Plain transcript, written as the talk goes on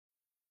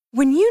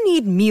When you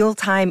need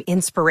mealtime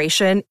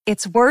inspiration,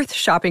 it's worth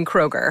shopping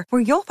Kroger,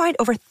 where you'll find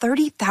over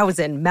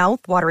 30,000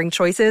 mouth-watering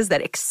choices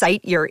that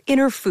excite your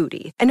inner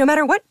foodie. And no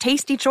matter what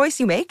tasty choice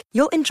you make,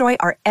 you'll enjoy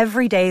our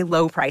everyday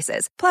low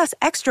prices, plus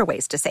extra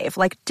ways to save,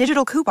 like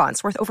digital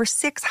coupons worth over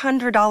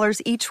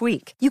 $600 each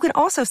week. You can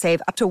also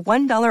save up to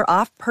 $1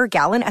 off per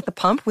gallon at the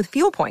pump with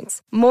fuel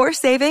points. More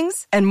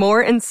savings and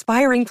more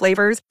inspiring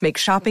flavors make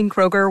shopping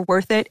Kroger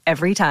worth it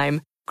every time.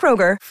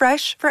 Kroger,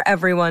 fresh for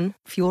everyone.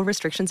 Fuel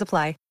restrictions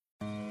apply.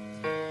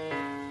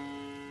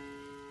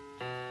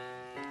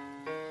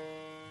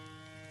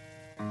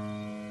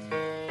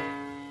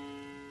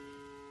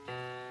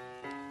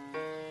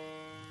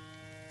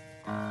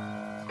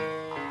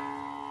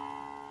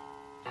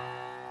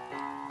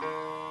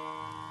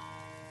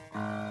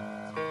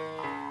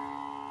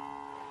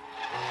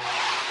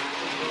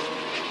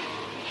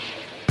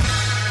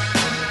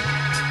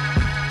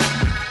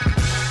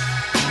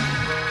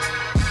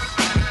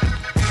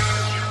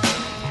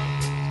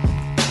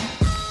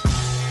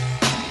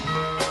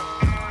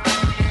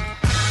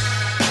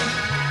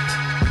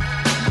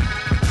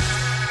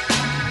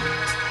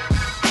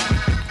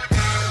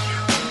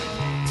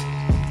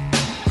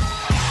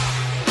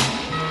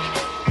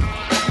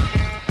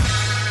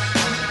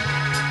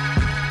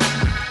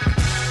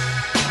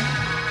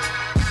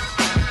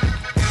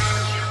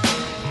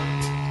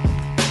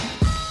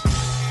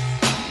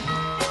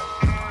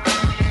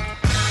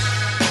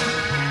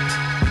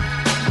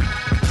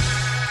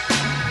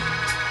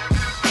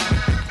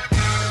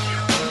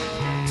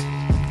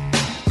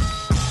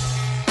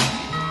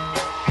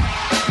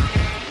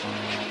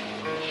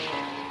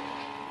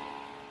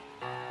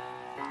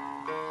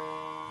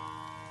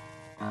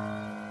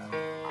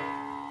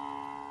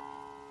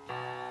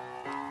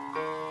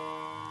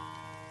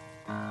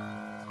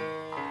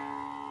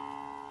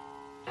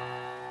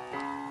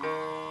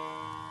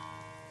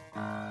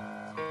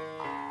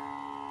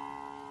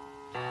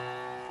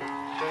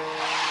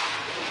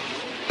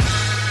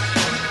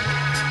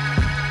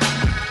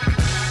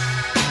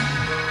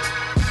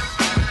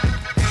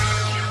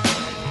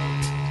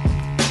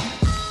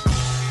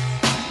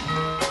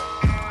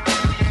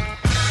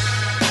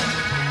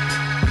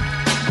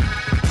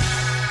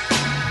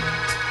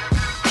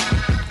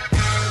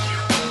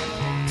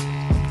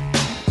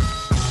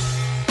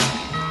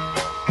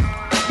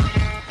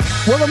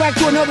 Welcome back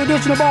to another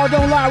edition of Ball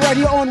Don't Lie right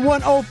here on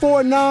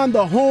 104.9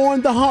 The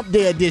Horn, the Hump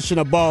Day edition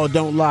of Ball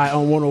Don't Lie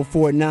on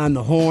 104.9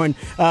 The Horn.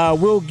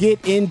 We'll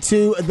get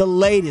into the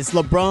latest.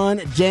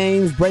 LeBron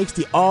James breaks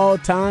the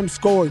all-time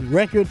scoring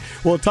record.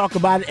 We'll talk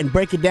about it and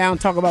break it down,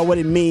 talk about what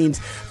it means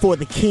for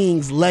the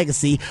Kings'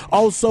 legacy.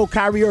 Also,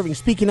 Kyrie Irving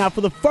speaking out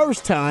for the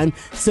first time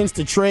since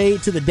the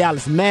trade to the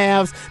Dallas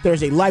Mavs.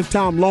 There's a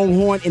lifetime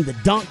Longhorn in the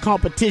dunk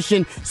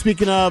competition.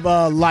 Speaking of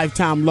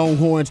lifetime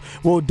Longhorns,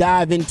 we'll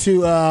dive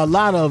into a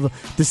lot of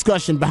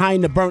discussion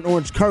behind the burnt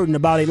orange curtain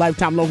about a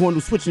lifetime Longhorn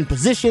who's switching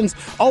positions.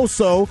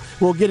 Also,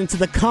 we'll get into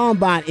the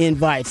combine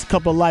invites. A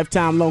couple of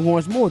lifetime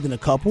Longhorns, more than a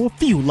couple, a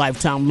few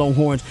lifetime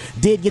Longhorns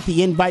did get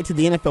the invite to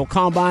the NFL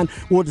combine.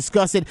 We'll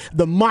discuss it.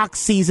 The mock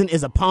season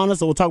is upon us,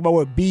 so we'll talk about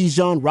where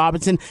Bijan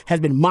Robinson has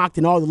been mocked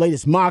in all the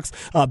latest mocks.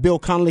 Bill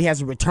Connolly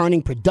has a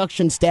returning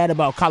production stat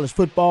about college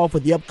football for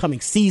the upcoming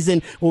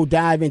season. We'll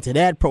dive into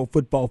that. Pro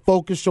Football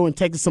Focus showing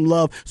Texas some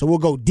love, so we'll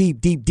go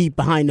deep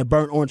behind the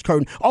burnt orange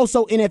curtain.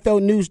 Also,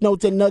 NFL news, notes,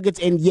 and nuggets,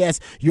 and yes,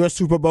 your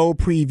Super Bowl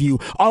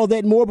preview. All of that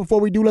and more. Before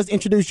we do, let's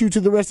introduce you to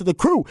the rest of the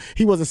crew.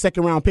 He was a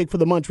second-round pick for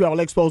the Montreal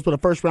Expos, but a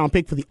first-round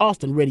pick for the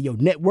Austin Radio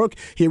Network.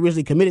 He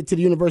originally committed to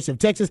the University of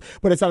Texas,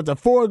 but decided to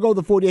forego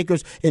the 40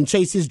 acres and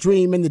chase his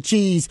dream in the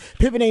cheese.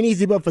 Pivot ain't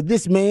easy, but for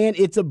this man,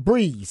 it's a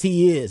breeze.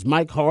 He is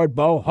Mike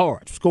Hardball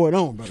Hart. What's going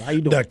on, brother? How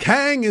you doing? The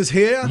Kang is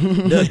here.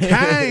 The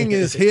Kang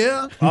is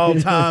here.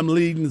 All-time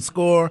leading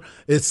scorer.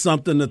 It's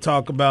something to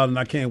talk about, and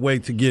I can't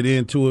wait to get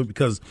into it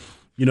because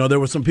you know,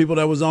 there were some people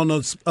that was on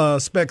the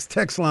Specs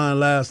text line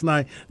last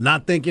night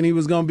not thinking he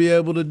was going to be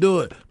able to do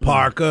it.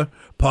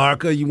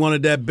 Parker, you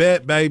wanted that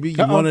bet, baby.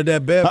 You wanted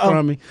that bet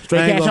from me.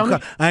 I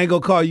ain't going to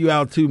call you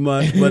out too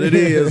much, but it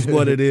is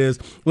what it is.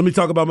 Let me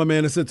talk about my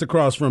man that sits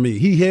across from me.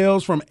 He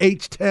hails from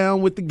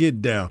H-Town with the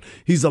Get Down.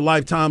 He's a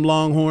lifetime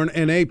Longhorn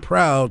and a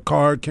proud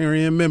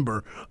card-carrying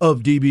member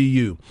of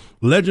DBU.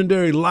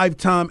 Legendary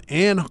lifetime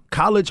and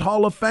college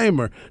Hall of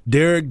Famer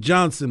Derek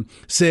Johnson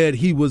said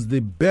he was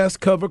the best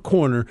cover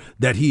corner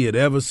that he had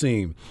ever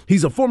seen.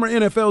 He's a former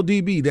NFL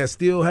DB that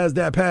still has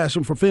that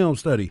passion for film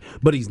study,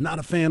 but he's not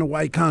a fan of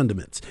white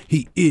condiments.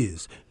 He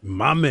is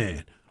my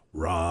man,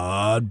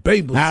 Rod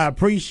Babels. I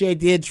appreciate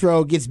the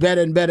intro. Gets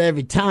better and better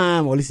every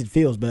time, or at least it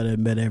feels better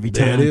and better every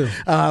time.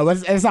 That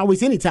is. As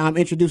always, anytime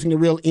introducing the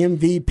real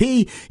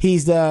MVP.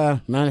 He's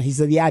the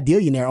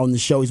idealionaire on the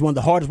show. He's one of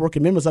the hardest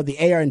working members of the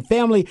ARN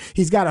family.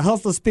 He's got a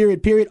hustler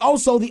spirit, period.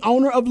 Also, the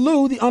owner of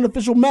Lou, the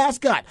unofficial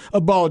mascot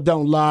of Ball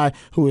Don't Lie,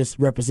 who is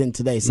representing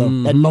today. So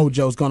that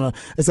mojo's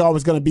it's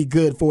always gonna be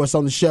good for us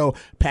on the show.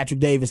 Patrick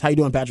Davis, how you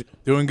doing, Patrick?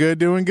 Doing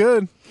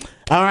good.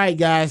 All right,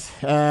 guys,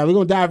 we're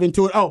going to dive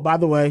into it. Oh, by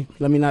the way,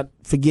 let me not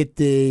forget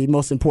the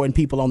most important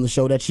people on the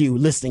show. That's you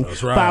listening.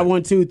 That's right.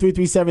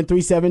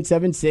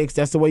 512-337-3776.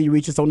 That's the way you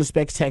reach us on the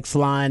Specs text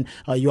line.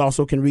 You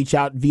also can reach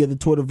out via the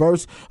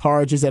Twitterverse.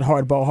 Harge is at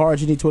Hardball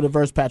Harge in the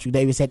Twitterverse. Patrick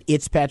Davis at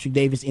It's Patrick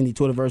Davis in the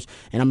Twitterverse.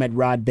 And I'm at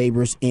Rod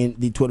Babers in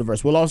the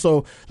Twitterverse. We'll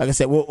also, like I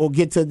said, we'll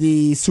get to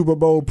the Super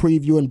Bowl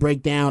preview and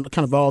breakdown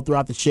kind of all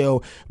throughout the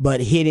show.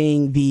 But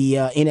hitting the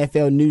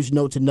NFL news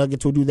notes and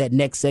nuggets, we'll do that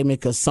next segment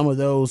because some of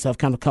those have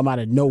kind of come out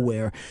of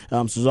nowhere.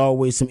 So there's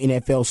always some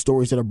NFL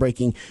stories that are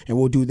breaking. And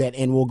we'll do that,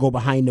 and we'll go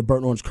behind the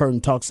burnt orange curtain,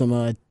 talk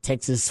some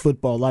Texas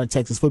football, a lot of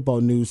Texas football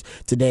news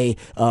today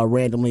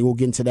randomly. We'll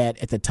get into that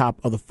at the top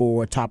of the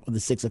 4, top of the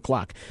 6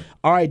 o'clock.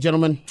 All right,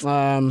 gentlemen.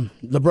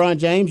 LeBron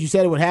James, you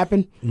said it would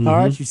happen. Mm-hmm. All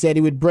right, you said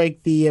he would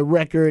break the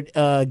record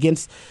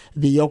against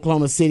the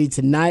Oklahoma City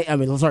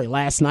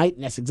last night,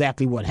 and that's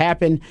exactly what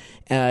happened.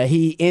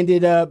 He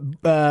ended up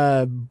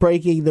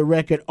breaking the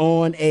record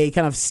on a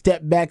kind of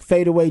step-back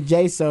fadeaway,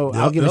 Jay, so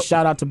I'll give a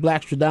shout-out to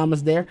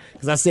Blackstradamus there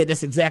because I said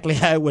that's exactly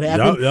how it would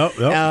happen. Yep.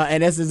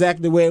 And that's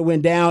exactly the way it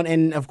went down.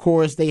 And of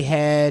course, they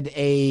had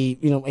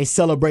a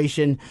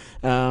celebration.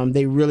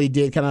 They really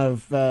did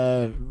kind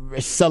of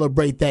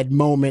celebrate that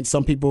moment.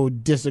 Some people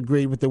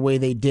disagreed with the way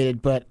they did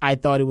it, but I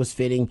thought it was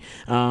fitting.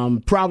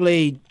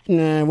 Probably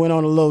went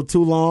on a little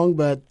too long,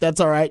 but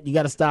that's all right. You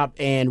got to stop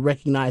and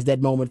recognize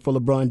that moment for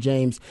LeBron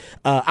James.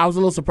 I was a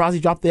little surprised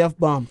he dropped the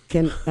F-bomb.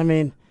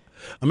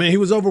 He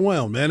was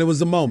overwhelmed, man. It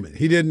was a moment.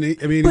 He didn't. He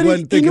wasn't thinking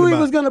about it. He knew he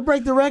was going to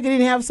break the record. He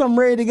didn't have something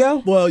ready to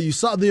go. Well, you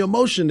saw the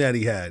emotion that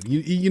he had.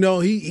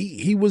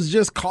 He was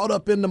just caught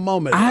up in the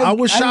moment. I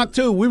was shocked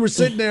too. We were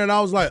sitting there, and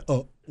I was like,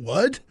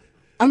 what?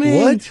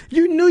 What?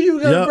 You knew you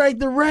were going to break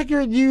the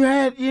record. You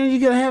had, you're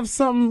going to have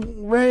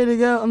something ready to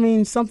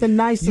go. Something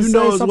nice to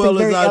say, as something well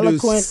very as I eloquent.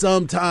 do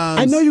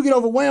sometimes. I know you get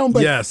overwhelmed,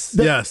 but yes.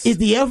 Is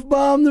the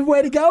F-bomb the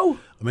way to go?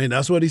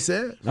 That's what he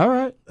said. All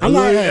right. I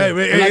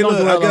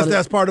guess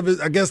that's part of his.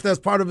 I guess that's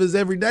part of his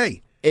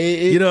everyday.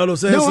 You know what I'm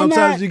saying?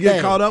 Sometimes you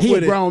get caught up with it.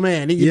 He's a grown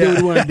man. He can do what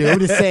he want to do. I'm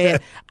just saying,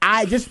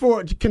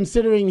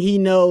 considering he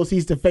knows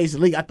he's the face of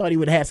the league, I thought he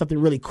would have had something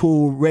really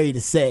cool ready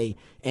to say,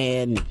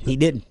 and he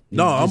didn't.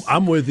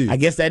 I'm with you. I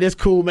guess that is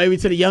cool maybe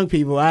to the young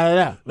people. I don't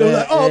know. They're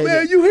like,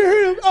 man, you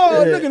hear him?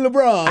 Oh, look at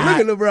LeBron. Look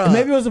at LeBron.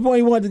 Maybe it was the point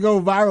he wanted to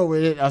go viral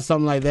with it or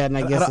something like that, and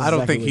I guess I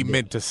don't think he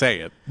meant to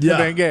say it. Yeah.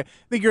 I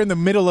think you're in the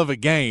middle of a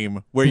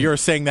game where you're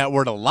saying that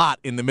word a lot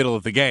in the middle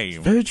of the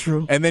game. Very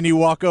true. And then you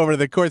walk over to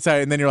the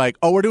courtside, and then you're like,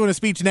 oh, we're doing a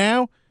speech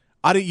now?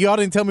 Y'all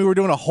didn't tell me we're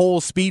doing a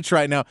whole speech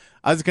right now.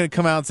 I was going to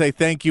come out and say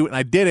thank you, and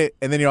I did it,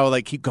 and then you're all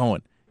like, keep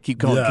going, keep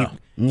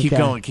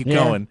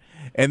going.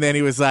 And then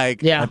he was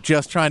like, I'm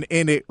just trying to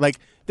end it. Like,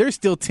 there's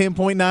still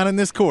 10.9 in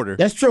this quarter.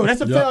 That's true. That's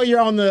a failure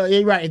on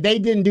you're right. They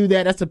didn't do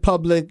that. That's a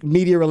public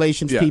media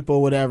relations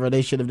people, whatever.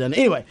 They should have done it.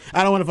 Anyway,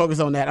 I don't want to focus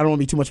on that. I don't want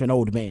to be too much of an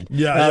old man.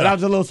 I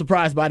was a little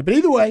surprised by it. But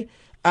either way,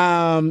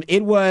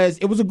 it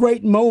was a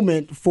great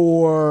moment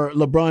for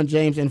LeBron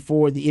James and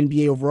for the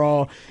NBA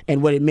overall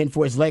and what it meant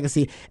for his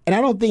legacy. And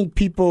I don't think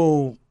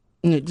people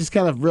just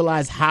kind of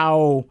realize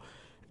how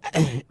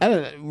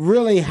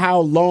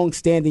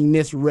long-standing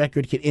this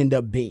record could end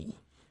up being.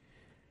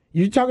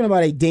 You're talking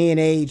about a day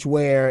and age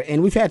where,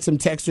 and we've had some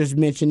texters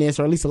mention this,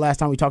 or at least the last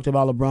time we talked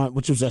about LeBron,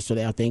 which was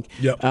yesterday, I think.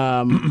 Yep.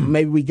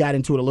 Maybe we got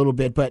into it a little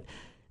bit, but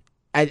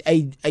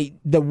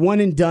the one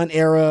and done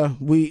era,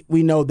 we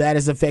know that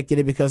has affected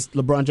it because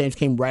LeBron James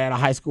came right out of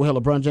high school. Hell,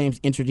 LeBron James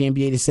entered the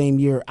NBA the same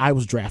year I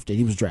was drafted.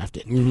 He was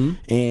drafted.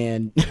 Mm-hmm.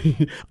 And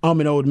I'm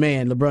an old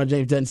man. LeBron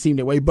James doesn't seem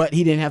that way, but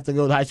he didn't have to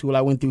go to high school.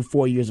 I went through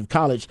 4 years of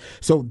college.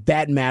 So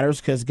that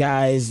matters because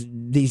guys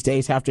these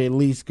days have to at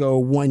least go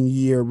 1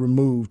 year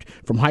removed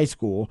from high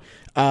school.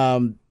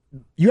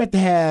 You have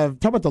to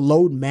talk about the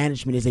load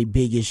management is a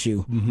big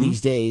issue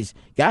these days.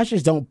 Guys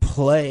just don't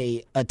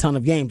play a ton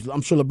of games.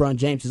 I'm sure LeBron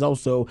James has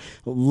also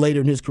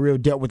later in his career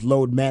dealt with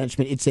load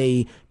management. It's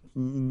a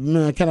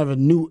kind of a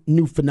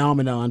new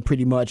phenomenon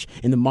pretty much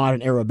in the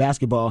modern era of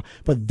basketball.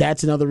 But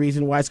that's another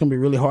reason why it's going to be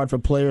really hard for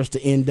players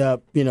to end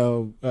up,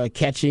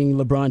 catching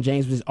LeBron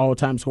James with his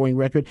all-time scoring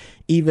record.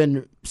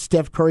 Even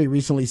Steph Curry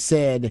recently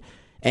said,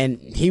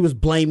 and he was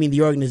blaming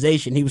the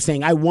organization. He was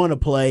saying, I want to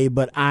play,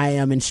 but I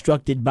am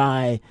instructed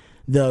by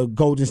the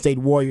Golden State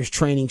Warriors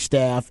training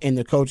staff and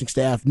the coaching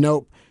staff.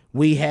 Nope,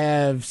 we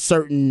have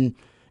certain,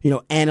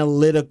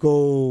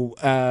 analytical,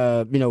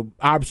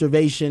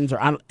 observations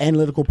or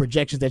analytical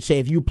projections that say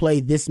if you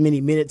play this many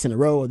minutes in a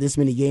row or this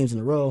many games in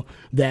a row,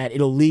 that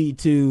it'll lead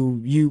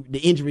to the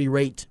injury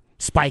rate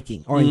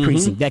spiking or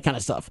increasing, that kind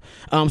of stuff.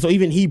 So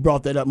even he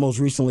brought that up most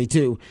recently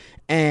too.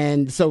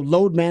 And so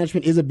load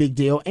management is a big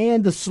deal.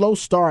 And the slow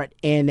start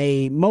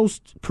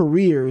most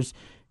careers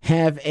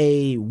have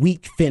a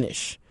weak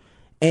finish.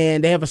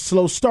 And they have a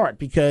slow start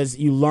because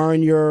you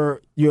learn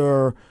your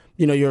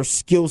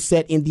skill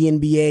set in the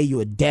NBA, you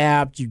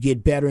adapt, you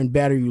get better and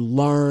better, you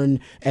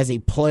learn as a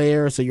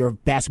player, so your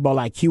basketball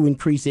IQ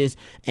increases,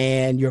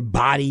 and your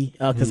body,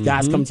 because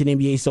guys come to the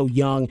NBA so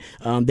young,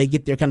 they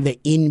get their kind of the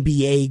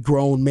NBA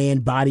grown man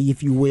body,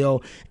 if you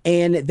will,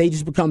 and they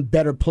just become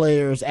better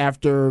players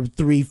after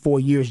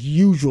 3-4 years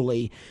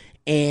usually.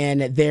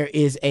 and there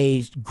is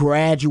a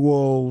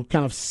gradual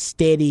kind of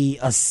steady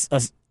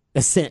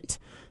ascent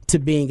to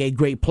being a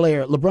great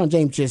player. LeBron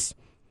James as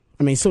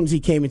soon as he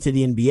came into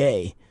the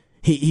NBA,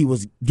 he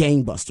was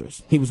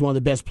gangbusters. He was one of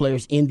the best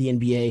players in the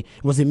NBA,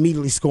 was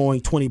immediately scoring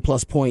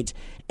 20-plus points,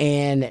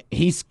 and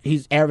he's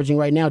averaging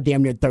right now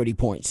damn near 30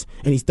 points,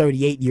 and he's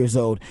 38 years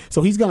old.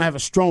 So he's going to have a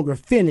stronger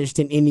finish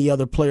than any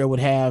other player would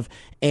have,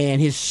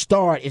 and his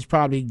start is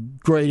probably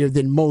greater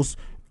than most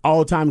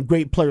all-time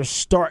great players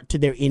start to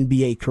their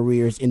NBA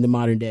careers in the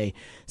modern day.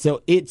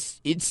 So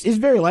it's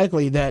very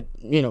likely that,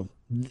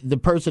 the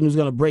person who's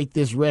going to break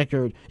this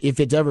record, if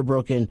it's ever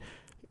broken,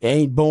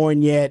 ain't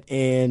born yet,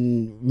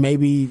 and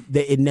maybe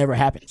it never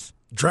happens.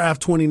 Draft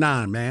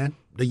 29, man.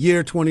 The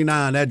year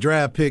 29, that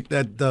draft pick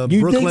that the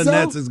Brooklyn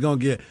Nets is going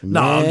to get.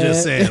 No, I'm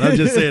just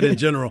saying in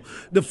general.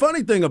 The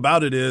funny thing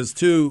about it is,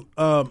 too,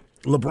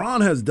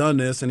 LeBron has done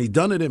this, and he's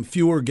done it in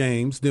fewer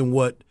games than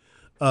what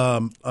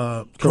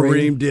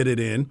Kareem did it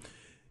in.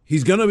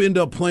 He's going to end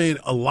up playing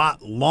a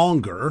lot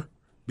longer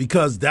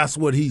because that's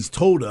what he's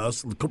told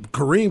us.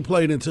 Kareem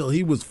played until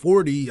he was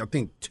 40, I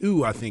think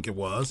it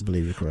was. I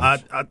believe you're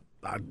correct.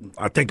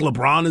 I think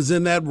LeBron is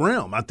in that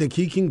realm. I think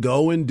he can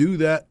go and do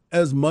that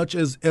as much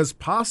as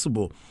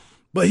possible.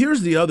 But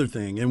here's the other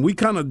thing, and we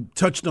kind of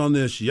touched on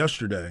this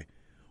yesterday.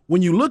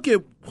 When you look at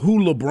who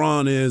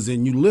LeBron is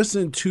and you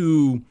listen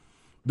to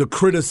the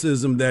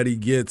criticism that he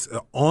gets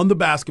on the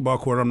basketball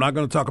court, I'm not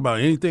going to talk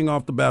about anything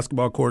off the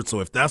basketball court,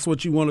 so if that's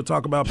what you want to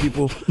talk about,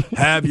 people,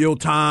 have your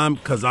time,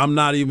 because I'm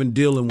not even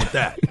dealing with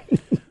that.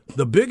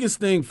 The biggest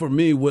thing for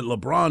me with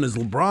LeBron is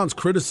LeBron's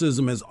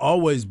criticism has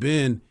always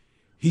been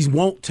he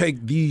won't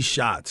take these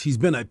shots. He's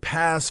been a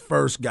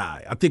pass-first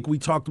guy. I think we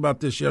talked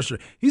about this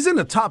yesterday. He's in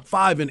the top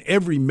 5 in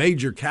every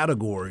major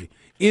category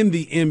in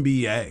the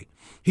NBA.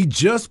 He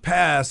just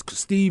passed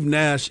Steve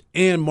Nash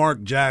and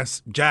Mark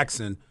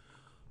Jackson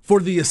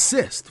for the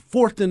assist,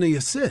 4th in the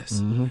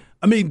assist.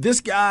 Mm-hmm. This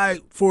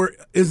guy for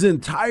his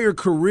entire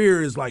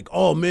career is like,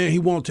 oh, man, he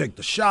won't take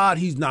the shot.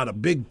 He's not a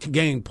big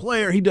game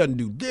player. He doesn't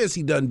do this.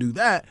 He doesn't do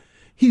that.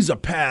 He's a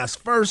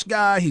pass-first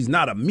guy. He's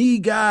not a me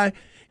guy.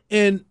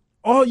 And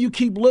all you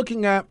keep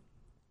looking at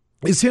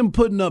is him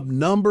putting up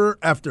number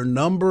after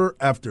number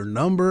after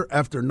number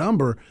after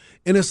number.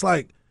 And it's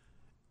like,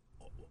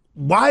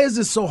 why is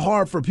it so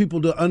hard for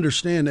people to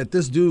understand that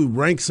this dude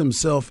ranks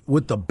himself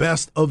with the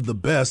best of the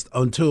best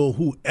until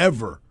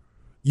whoever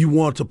you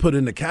want to put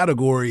in the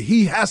category,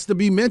 he has to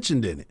be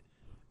mentioned in it,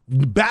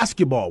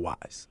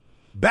 basketball-wise.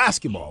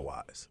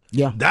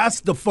 Yeah.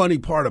 That's the funny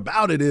part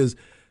about it is,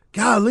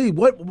 golly,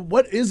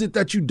 what is it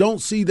that you don't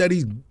see that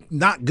he's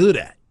not good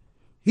at?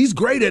 He's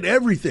great at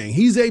everything.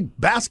 He's a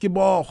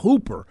basketball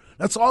hooper.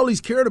 That's all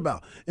he's cared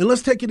about. And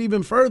let's take it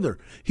even further.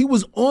 He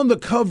was on the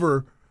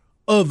cover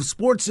of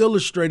Sports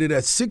Illustrated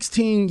at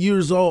 16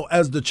 years old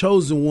as the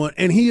chosen one,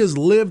 and he has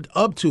lived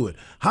up to it.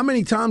 How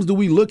many times do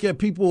we look at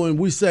people and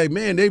we say,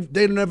 man,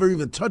 they never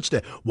even touched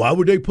that. Why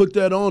would they put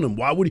that on him?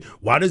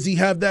 Why does he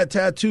have that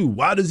tattoo?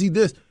 Why does he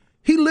this?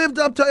 He lived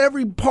up to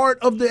every part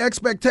of the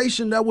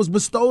expectation that was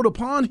bestowed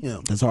upon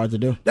him. That's hard to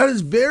do. That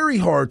is very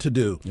hard to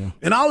do. Yeah.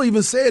 And I'll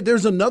even say it,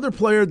 there's another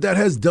player that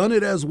has done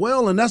it as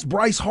well, and that's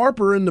Bryce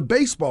Harper in the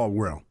baseball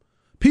realm.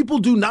 People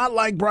do not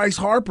like Bryce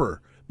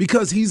Harper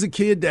because he's a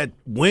kid that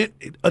went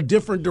a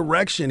different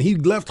direction. He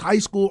left high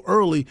school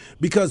early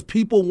because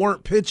people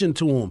weren't pitching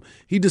to him.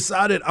 He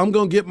decided, I'm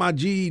going to get my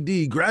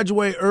GED,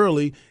 graduate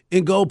early,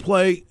 and go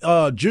play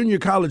junior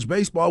college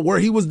baseball, where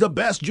he was the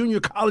best junior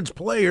college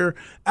player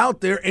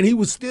out there, and he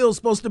was still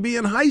supposed to be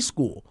in high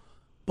school.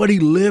 But he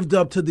lived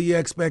up to the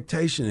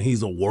expectation.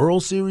 He's a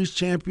World Series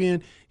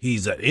champion.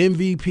 He's an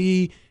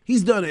MVP.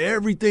 He's done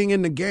everything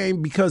in the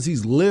game because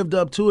he's lived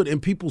up to it,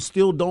 and people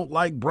still don't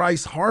like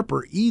Bryce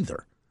Harper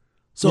either.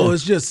 So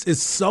yeah.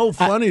 It's so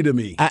funny to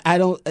me. I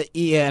don't,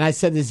 and I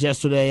said this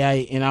yesterday,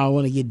 I don't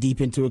want to get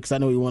deep into it because I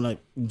know we want to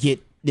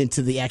get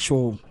into the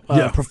actual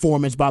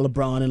performance by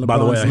LeBron and LeBron's legacy. By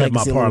the way, I had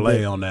my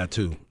parlay on that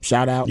too.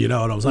 Shout out. You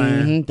know what I'm saying?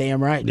 Mm-hmm,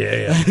 damn right.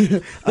 Yeah.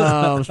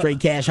 Straight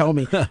cash,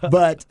 homie.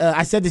 But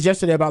I said this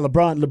yesterday about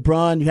LeBron.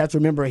 LeBron, you have to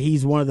remember,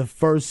 he's one of the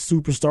first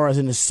superstars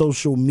in the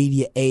social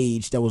media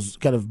age that was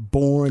kind of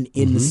born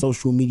in the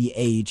social media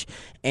age,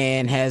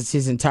 and has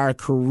his entire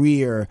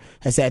career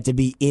has had to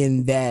be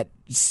in that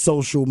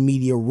social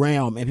media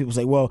realm. And people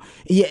say, well,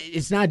 yeah,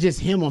 it's not just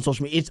him on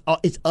social media.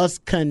 It's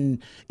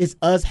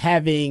us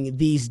having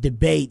these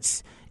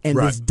debates and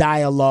this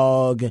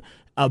dialogue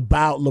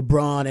about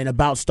LeBron and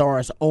about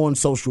stars on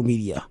social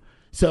media.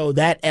 So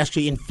that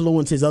actually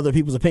influences other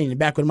people's opinion.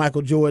 Back when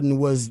Michael Jordan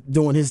was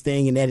doing his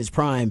thing and at his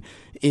prime,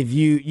 if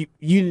you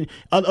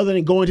other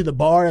than going to the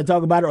bar and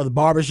talk about it, or the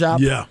barbershop,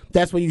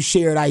 that's where you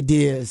shared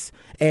ideas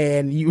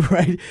and you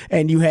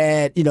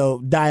had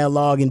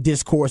dialogue and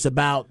discourse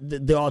about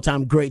the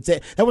all-time greats.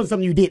 That wasn't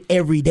something you did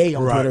every day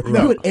on Twitter. You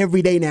do it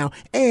every day now,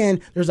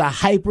 and there's a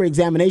hyper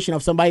examination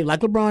of somebody like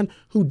LeBron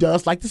who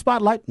does like the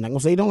spotlight. I'm not gonna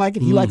say he don't like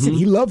it. He likes it.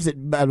 He loves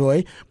it, by the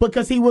way,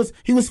 because he was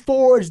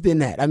forged in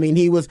that. I mean,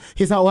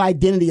 his whole idea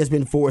identity has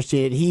been forced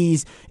in.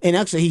 He's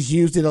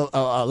used it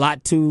a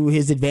lot to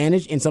his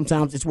advantage, and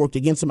sometimes it's worked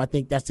against him. I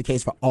think that's the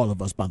case for all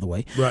of us, by the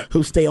way,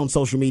 who stay on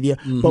social media.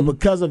 Mm-hmm. But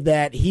because of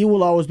that, he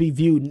will always be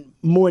viewed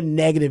more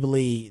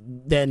negatively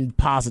than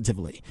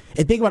positively.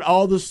 And think about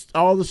all the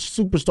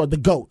superstars, the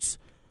GOATs,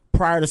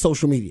 prior to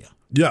social media,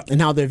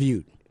 and how they're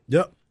viewed.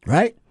 Yep.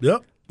 Right.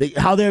 Yep.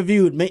 How they're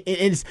viewed,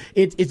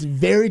 it's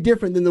very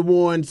different than the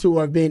ones who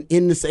have been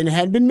in this, and there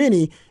had been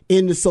many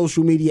in the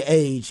social media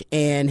age.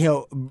 And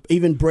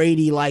even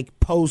Brady, like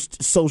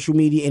post social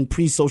media and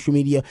pre social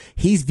media,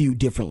 he's viewed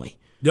differently.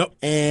 Yep.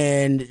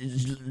 And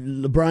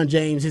LeBron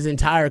James, his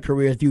entire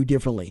career is viewed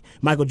differently.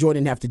 Michael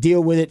Jordan didn't have to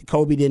deal with it.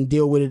 Kobe didn't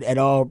deal with it at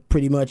all,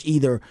 pretty much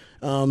either.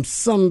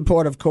 Some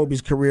part of Kobe's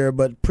career,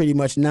 but pretty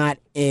much not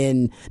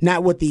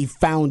what the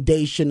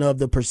foundation of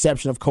the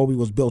perception of Kobe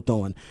was built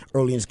on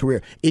early in his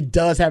career. It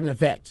does have an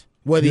effect.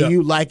 Whether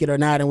you like it or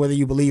not and whether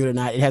you believe it or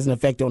not, it has an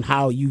effect on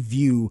how you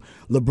view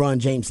LeBron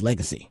James'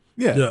 legacy.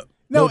 Yeah.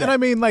 No, and I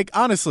mean, like,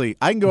 honestly,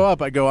 I can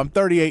I'm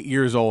 38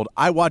 years old.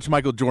 I watch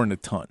Michael Jordan a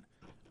ton.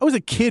 I was a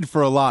kid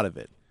for a lot of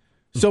it.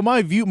 So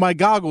my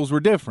goggles were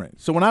different.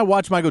 So when I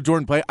watch Michael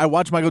Jordan play, I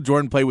watch Michael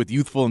Jordan play with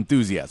youthful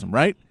enthusiasm,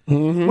 right?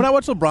 Mm-hmm. When I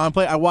watch LeBron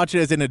play, I watch it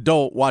as an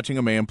adult watching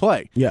a man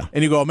play. Yeah.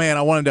 And you go, man,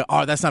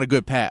 that's not a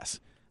good pass.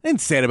 I didn't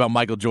say it about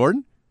Michael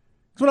Jordan.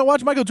 Because when I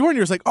watch Michael Jordan,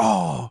 you're just like,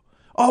 oh,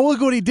 look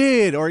what he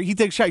did. Or he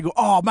takes a shot, you go,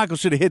 oh, Michael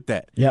should have hit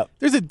that. Yep.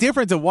 There's a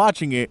difference of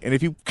watching it. And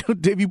if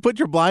you put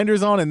your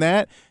blinders on in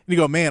that, and you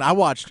go, man, I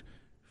watched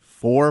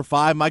 4 or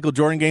 5 Michael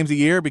Jordan games a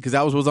year because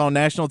that was on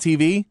national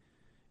TV.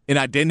 And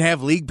I didn't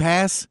have League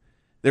Pass.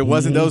 There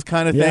wasn't those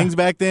kind of things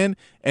back then.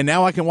 And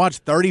now I can watch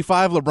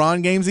 35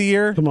 LeBron games a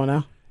year. Come on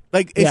now.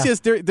 Like, it's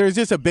just there's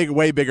just a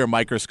way bigger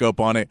microscope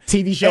on it.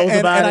 TV shows about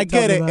it. And I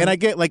get it. And I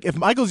get, like, if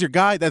Michael's your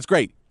guy, that's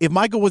great. If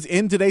Michael was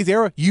in today's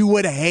era, you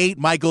would hate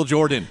Michael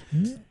Jordan.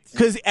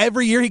 Because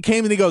every year he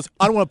came and he goes,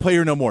 I don't want to play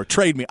here no more.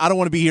 Trade me. I don't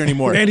want to be here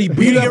anymore. And he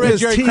beat up his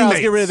Jerry teammates.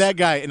 Krause, get rid of that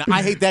guy. And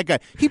I hate that guy.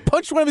 He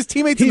punched one of his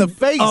teammates in the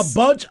face. A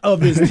bunch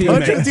of his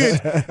teammates.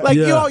 Like,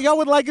 y'all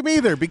wouldn't like him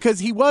either because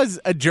he was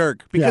a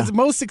jerk. Because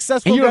most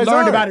successful guys you guys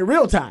learned about it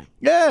real time.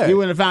 Yeah. You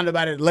wouldn't have found out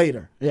about it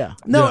later. Yeah.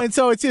 No, and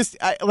so it's just,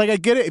 I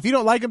get it. If you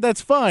don't like him, that's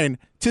fine.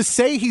 To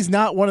say he's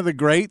not one of the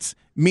greats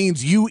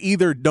means you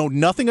either know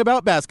nothing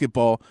about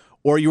basketball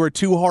or you are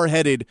too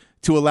hard-headed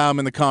to allow him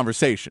in the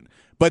conversation.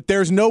 But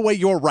there's no way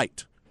you're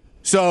right.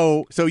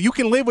 So you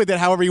can live with it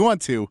however you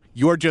want to.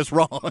 You're just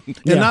wrong. And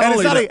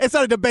it's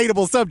not a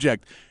debatable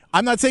subject.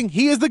 I'm not saying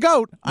he is the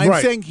GOAT.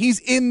 I'm saying he's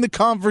in the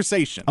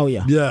conversation. Oh,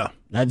 yeah. Yeah.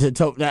 I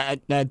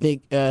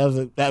think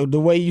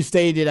the way you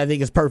stated it, I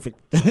think is perfect.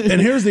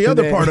 And here's the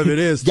other part of it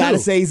is, Gotta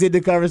say he's in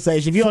the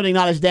conversation. If you don't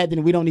acknowledge that,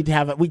 then we don't need to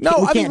have it. We can't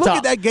look talk.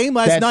 at that game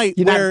last night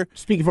you're where not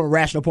speaking from a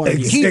rational point of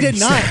view. He did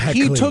not.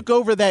 He took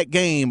over that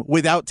game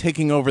without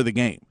taking over the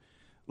game.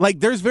 Like,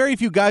 there's very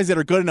few guys that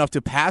are good enough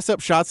to pass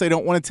up shots they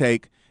don't want to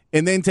take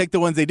and then take the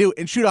ones they do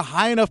and shoot a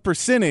high enough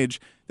percentage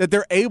that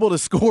they're able to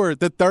score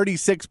the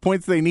 36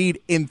 points they need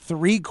in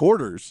 3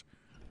 quarters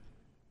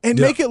and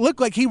make it look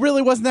like he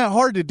really wasn't that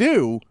hard to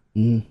do.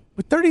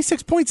 But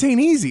 36 points ain't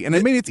easy. And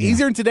I mean, it's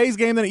easier in today's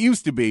game than it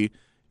used to be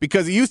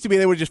because it used to be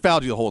they would just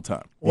foul you the whole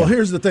time. Well,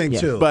 here's the thing,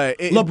 too. But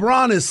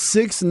LeBron is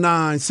 6'9",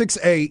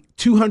 6'8",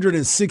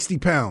 260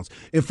 pounds.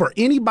 And for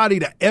anybody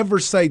to ever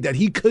say that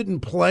he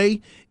couldn't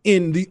play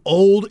in the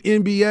old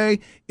NBA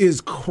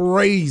is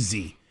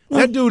crazy.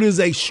 That dude is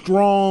a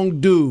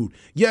strong dude.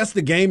 Yes,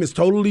 the game is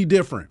totally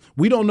different.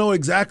 We don't know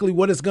exactly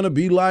what it's going to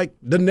be like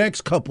the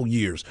next couple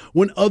years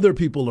when other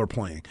people are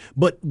playing.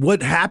 But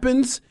what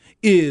happens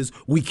is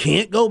we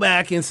can't go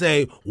back and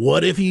say,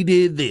 what if he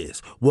did this?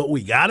 What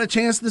we got a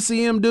chance to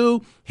see him do,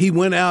 he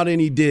went out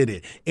and he did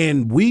it.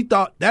 And we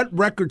thought that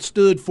record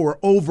stood for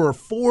over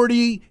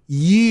 40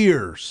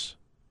 years,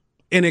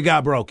 and it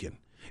got broken.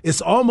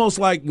 It's almost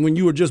like when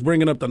you were just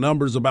bringing up the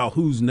numbers about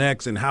who's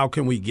next and how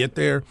can we get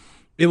there.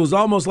 It was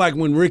almost like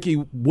when Ricky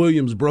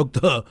Williams broke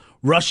the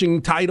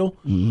rushing title,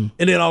 and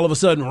then all of a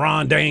sudden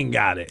Ron Dane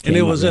got it. And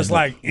it was just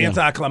like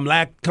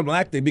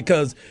anticlimactic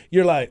because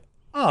you're like,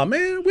 oh,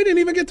 man, we didn't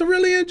even get to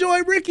really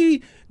enjoy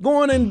Ricky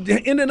going and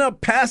ending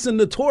up passing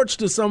the torch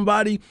to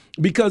somebody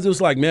because it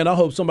was like, man, I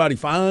hope somebody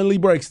finally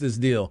breaks this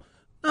deal.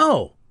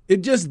 No,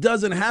 it just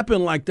doesn't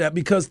happen like that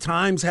because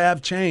times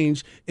have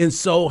changed and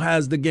so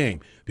has the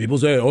game. People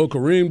say, oh,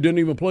 Kareem didn't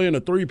even play in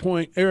a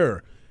three-point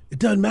era. It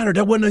doesn't matter.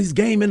 That wasn't his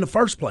game in the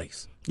first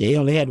place. Yeah, he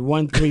only had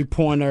 1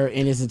 3-pointer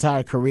in his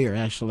entire career,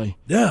 actually.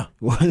 Yeah.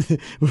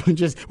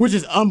 which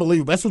is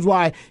unbelievable. That's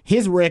why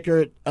his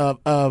record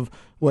of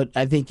what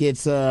I think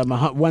it's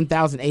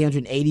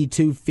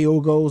 1,882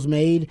 field goals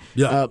made.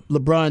 Yeah.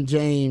 LeBron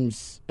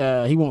James,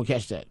 he won't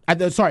catch that.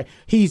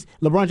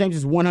 LeBron James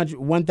is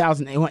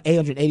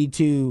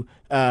 1,882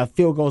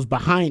 field goals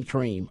behind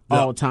Kareem,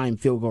 all-time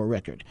field goal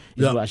record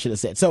is what I should have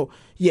said. So,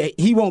 yeah,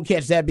 he won't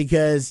catch that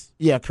because,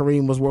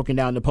 Kareem was working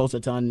down the post a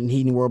ton, and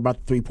he didn't worry about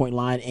the three-point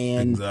line.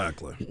 And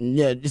exactly.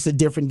 Yeah, it's a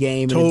different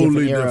game.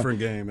 Totally and a different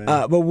game, man.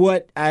 But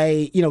what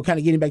I, kind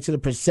of getting back to the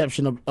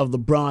perception of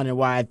LeBron and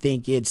why I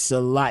think it's a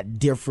lot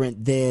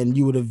different than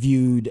you would have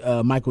viewed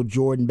Michael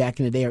Jordan back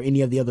in the day or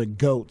any of the other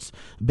GOATs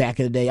back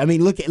in the day. I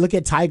mean, look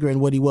at Tiger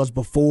and what he was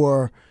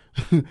before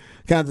kind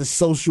of the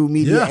social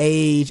media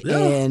age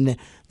and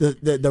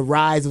the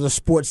rise of the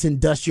sports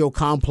industrial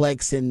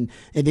complex, and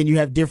then you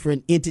have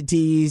different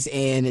entities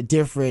and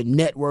different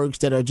networks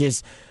that are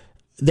just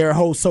their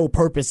whole sole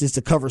purpose is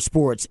to cover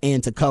sports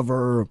and to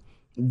cover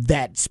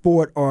that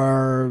sport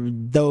or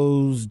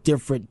those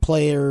different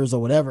players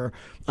or whatever.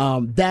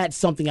 That's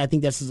something I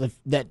think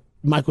that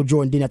Michael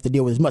Jordan didn't have to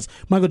deal with as much.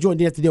 Michael Jordan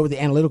didn't have to deal with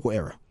the analytical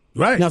era.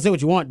 Right. Now, say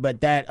what you want, but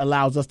that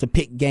allows us to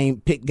pick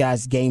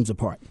guys' games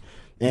apart.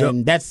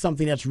 And that's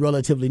something that's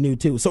relatively new,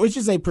 too. So it's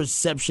just a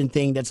perception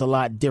thing that's a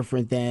lot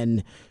different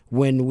than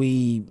when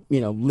we,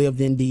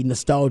 lived in the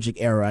nostalgic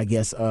era, I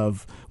guess,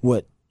 of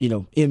what,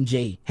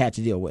 MJ had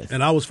to deal with.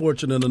 And I was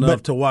fortunate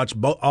enough to watch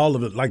all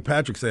of it, like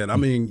Patrick said. I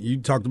mean, you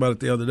talked about it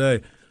the other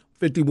day.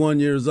 51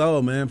 years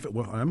old, man.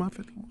 Well, am I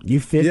 51? You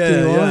 51?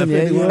 Yeah,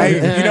 51. Hey,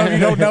 you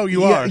don't know,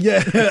 you are.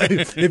 Yeah.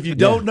 If you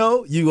don't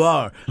know, you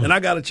are. And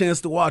I got a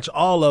chance to watch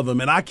all of them,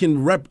 and I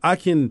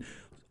can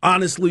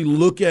honestly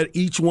look at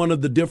each one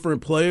of the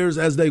different players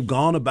as they've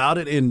gone about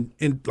it and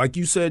like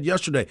you said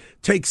yesterday,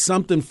 take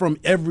something from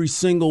every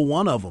single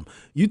one of them.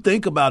 You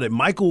think about it,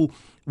 Michael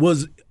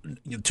was,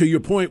 to your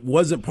point,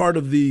 wasn't part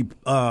of the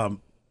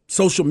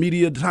social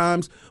media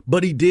times,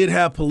 but he did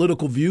have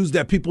political views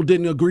that people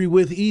didn't agree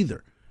with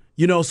either.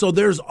 So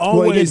there's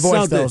always he didn't voice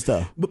something. those,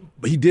 though.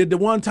 But he did the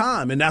one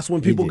time, and that's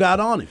when people got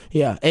on him.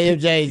 Yeah,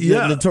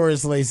 AMJ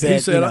notoriously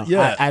said,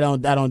 I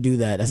don't do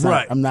that. That's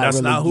right.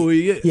 That's not who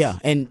he is. Yeah,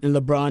 and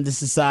LeBron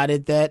just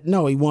decided that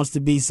no, he wants to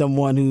be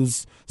someone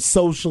who's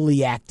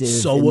socially active.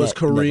 So was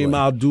Kareem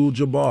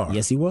Abdul-Jabbar.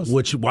 Yes, he was.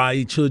 Why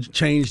he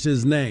changed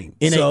his name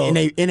in a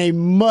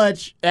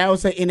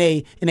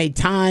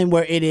time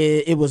where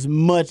it was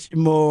much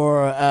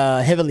more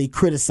heavily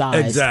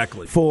criticized.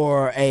 Exactly.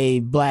 For a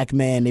black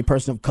man, a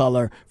person of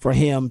color, for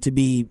him to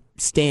be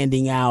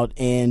standing out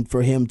and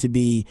for him to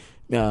be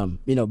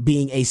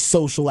being a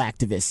social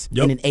activist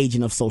and an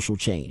agent of social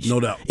change. No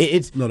doubt.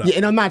 No doubt. Yeah,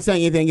 and I'm not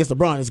saying anything against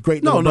LeBron. It's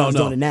great that LeBron's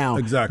doing it now.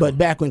 Exactly. But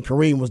back when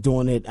Kareem was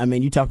doing it, I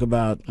mean, you talk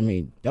about,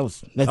 that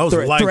was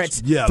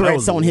threats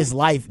that on his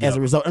life as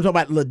a result. I'm talking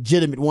about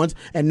legitimate ones.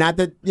 And not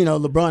that,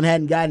 LeBron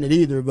hadn't gotten it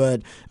either,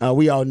 but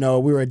we all know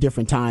we were a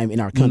different time in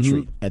our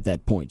country at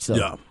that point.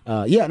 So,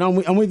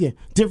 I'm with you.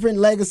 Different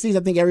legacies. I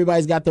think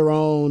everybody's got their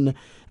own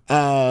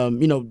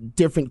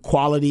different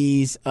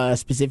qualities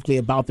specifically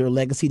about their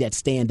legacy that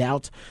stand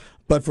out.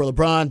 But for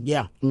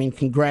LeBron,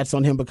 congrats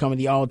on him becoming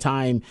the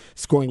all-time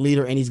scoring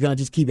leader, and he's going to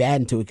just keep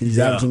adding to it because he's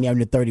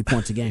averaging 30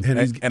 points a game.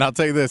 And I'll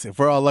tell you this, if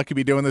we're all lucky to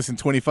be doing this in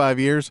 25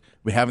 years,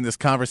 we're having this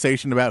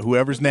conversation about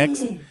whoever's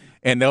next,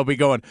 and they'll be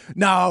going,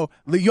 no,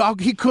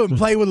 he couldn't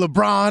play with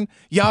LeBron.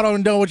 Y'all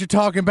don't know what you're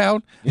talking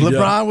about.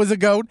 LeBron was a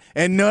GOAT,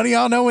 and none of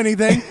y'all know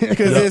anything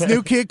because this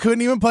new kid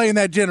couldn't even play in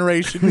that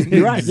generation.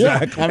 You're right.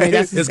 Exactly. Yeah. I mean,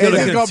 it's going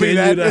to be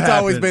that. It's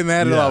always been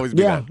that. It'll always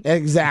be that. Yeah,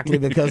 exactly,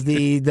 because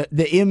the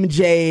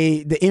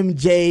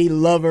MJ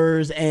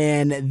lovers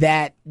and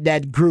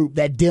that group,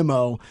 that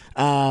demo,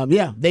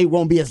 they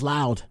won't be as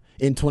loud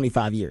in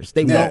 25 years.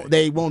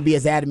 They won't be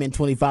as adamant in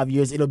 25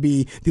 years. It'll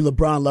be the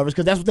LeBron lovers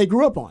because that's what they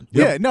grew up on.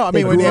 Yeah, no, I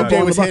mean, when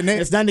MJ was hitting it,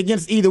 it's not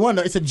against either one.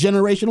 It's a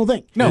generational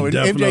thing. No, when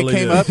MJ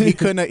came up, he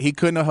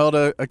couldn't have held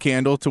a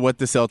candle to what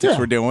the Celtics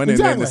were doing, and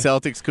then the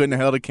Celtics couldn't have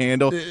held a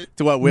candle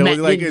to what Will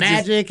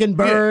Magic and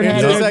Bird.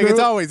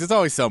 It's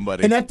always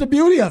somebody, and that's the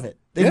beauty of it.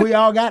 We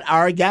all got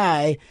our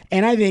guy,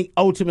 and I think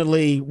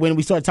ultimately when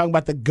we start talking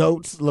about the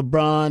GOATs,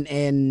 LeBron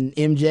and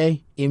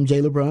MJ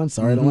LeBron,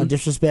 sorry, I don't want to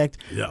disrespect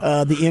you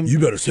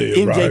better say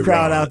it MJ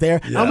crowd out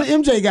there. Yeah. I'm an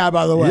MJ guy,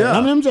 by the way. Yeah.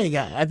 I'm an MJ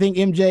guy. I think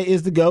MJ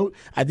is the GOAT.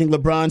 I think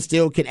LeBron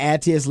still can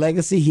add to his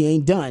legacy. He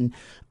ain't done.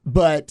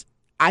 But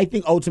I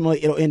think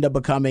ultimately it'll end up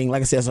becoming,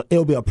 like I said,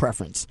 it'll be a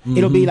preference.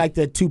 It'll be like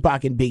the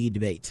Tupac and Biggie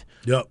debate.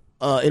 Yep.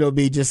 It'll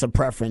be just a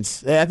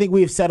preference. I think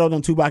we've settled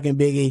on Tupac and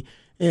Biggie.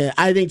 Yeah,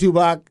 I think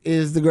Tupac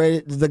is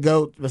the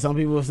GOAT, but some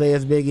people say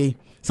it's Biggie.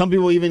 Some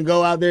people even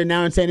go out there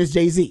now and saying it's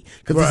Jay-Z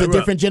because it's a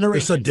different generation.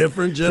 It's a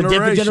different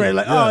generation.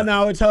 Like, oh,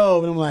 no, it's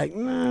Hov. And I'm like,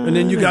 nah. And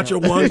then you got your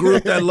one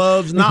group that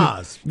loves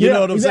Nas. You know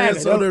what I'm saying?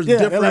 So there's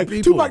different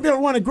people. Tupac never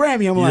won a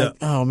Grammy. I'm like,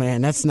 oh,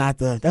 man, that's not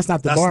the bar for me.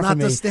 That's not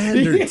the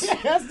standards.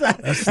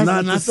 That's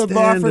not the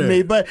bar for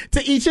me. But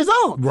to each his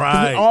own.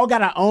 Right. We all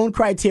got our own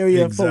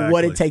criteria for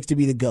what it takes to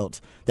be the GOAT.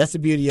 That's the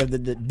beauty of the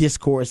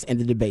discourse and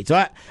the debate.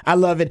 So I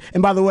love it.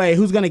 And by the way,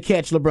 who's going to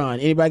catch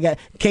LeBron? Anybody got?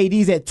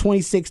 KD's at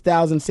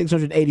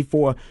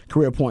 26,684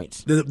 career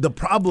points. The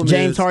problem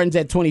James Harden's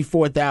at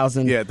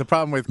 24,000. Yeah, the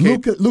problem with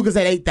Luka's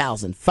at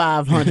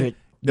 8,500.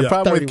 The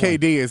problem with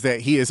KD is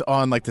that he is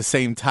on like the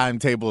same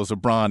timetable as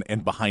LeBron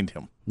and behind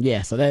him.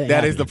 Yeah, so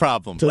that is the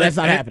problem. So that's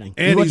not happening.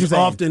 And he's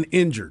often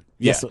injured.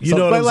 Yeah, You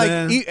know what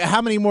I'm saying?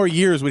 How many more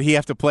years would he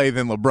have to play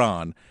than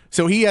LeBron?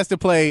 So he has to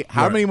play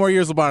how many more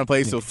years LeBron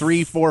plays? So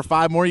 3, 4,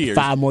 5 more years.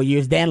 5 more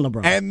years than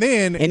LeBron. And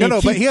then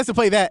but he has to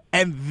play that,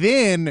 and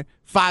then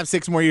 5,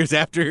 6 more years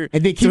after,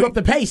 and then keep up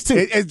the pace too.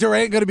 Is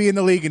Durant going to be in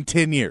the league in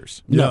 10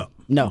 years? No.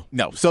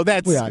 So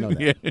that's we all know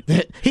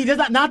that. He does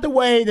not the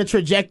way the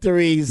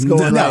trajectory is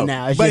going right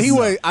now. It's but just, he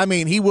will. I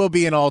mean, he will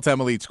be an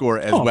all-time elite scorer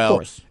as well. Of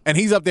course. And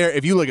he's up there.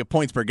 If you look at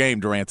points per game,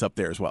 Durant's up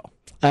there as well.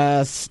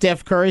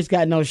 Steph Curry's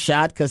got no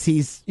shot because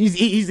he's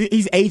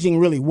aging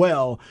really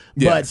well,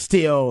 but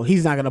still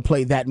he's not going to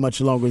play that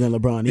much longer than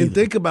LeBron either. And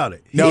think about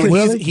it. No,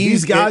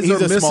 these guys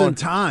are missing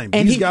time.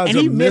 These guys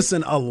are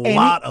missing a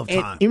lot of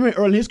time. Even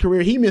early in his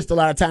career, he missed a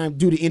lot of time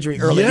due to injury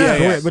early in his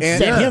career, which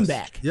set him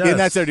back. Yes. And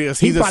that's their deal.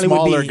 He's a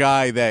smaller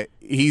guy that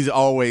he's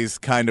always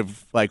kind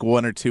of like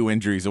 1 or 2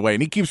 injuries away,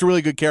 and he keeps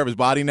really good care of his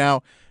body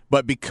now.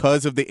 But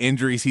because of the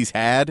injuries he's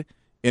had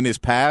in his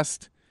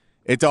past,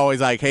 it's always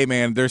like, hey,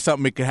 man, there's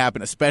something that could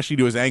happen, especially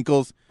to his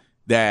ankles,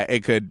 that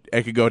it could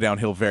go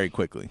downhill very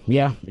quickly.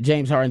 Yeah,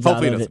 James Harden's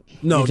Hopefully out of it.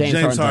 No,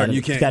 James Harden,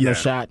 you can't. He's got no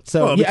shot.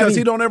 So because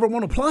he don't ever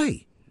want to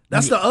play.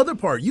 That's the other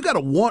part. You got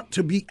to want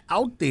to be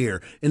out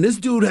there. And this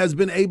dude has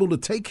been able to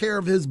take care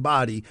of his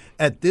body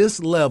at this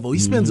level. He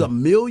spends $1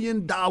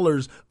 million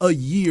a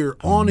year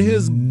on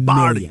his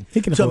body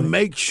to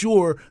make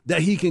sure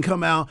that he can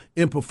come out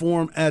and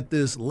perform at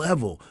this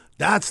level.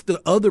 That's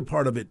the other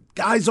part of it.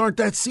 Guys aren't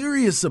that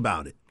serious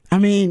about it. I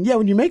mean,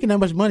 when you're making that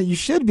much money, you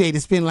should be able to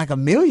spend like $1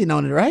 million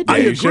on it, right? I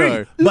agree.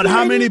 Sure. But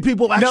how many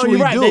people actually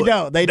do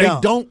it? They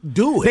don't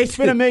do it. They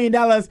spend $1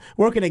 million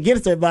working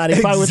against their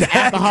body, probably with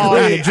alcohol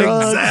and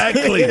drugs.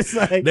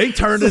 Exactly. They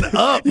turn it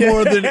up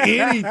more than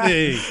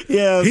anything.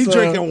 He's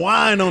drinking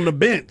wine on the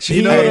bench.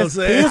 You know what I'm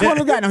saying? He's one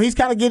of the guys. No, he's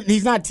kind of getting.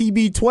 He's not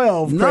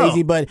TB12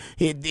 crazy, but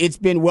it's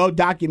been well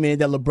documented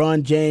that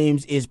LeBron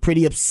James is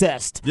pretty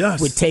obsessed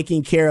with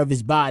taking care of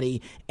his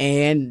body,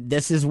 and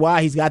this is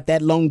why he's got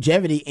that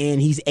longevity,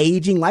 and he's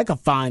aging like a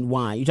fine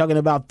wine. You're talking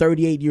about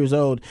 38 years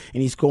old,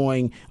 and he's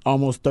scoring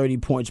almost 30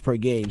 points per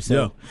game.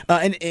 So,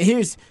 and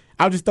here's,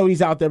 I'll just throw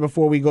these out there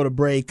before we go to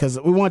break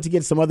because we want to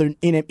get some other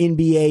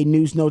NBA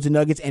news, notes, and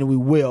nuggets, and we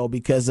will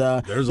because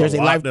there's a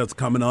lot that's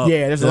coming up.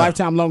 Yeah, there's a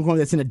lifetime Longhorn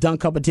that's in a dunk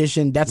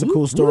competition. That's a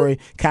cool story.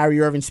 Kyrie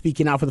Irving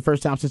speaking out for the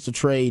first time since the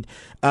trade.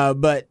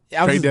 But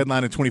trade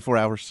deadline in 24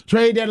 hours.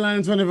 Trade deadline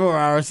in 24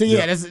 hours. So, the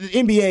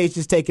NBA is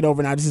just taking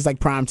over now. This is like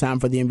prime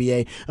time for the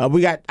NBA.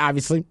 We got,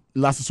 obviously,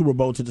 lots of Super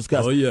Bowl to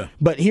discuss. Oh, yeah.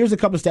 But here's a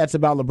couple of stats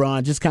about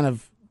LeBron, just kind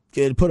of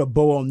put a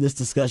bow on this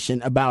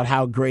discussion about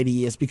how great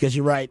he is, because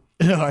you're right,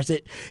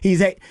 Harsit. He's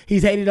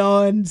hated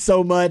on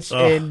so much,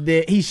 and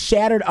he's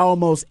shattered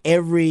almost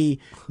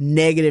every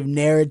negative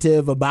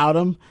narrative about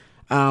him.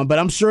 But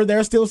I'm sure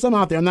there's still some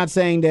out there. I'm not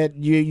saying that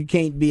you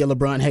can't be a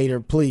LeBron hater,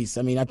 please.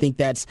 I mean, I think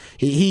that's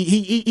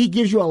he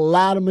gives you a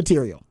lot of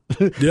material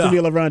to be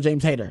a LeBron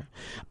James hater.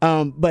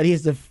 But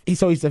he's the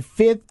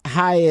 5th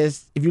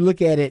highest, if you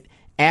look at it,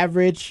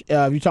 average.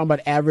 If you're talking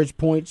about average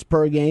points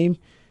per game.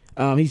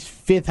 He's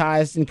 5th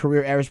highest in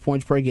career average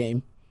points per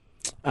game,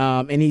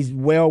 and he's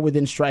well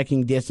within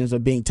striking distance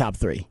of being top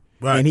 3.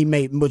 Right.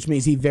 And which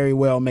means he very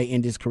well may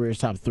end his career as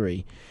top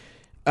 3.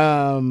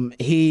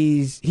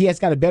 He has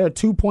got a better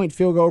 2-point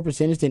field goal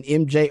percentage than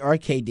MJ or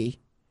KD,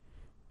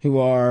 who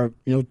are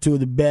 2 of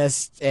the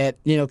best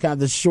at kind of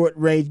the short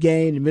range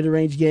game, the mid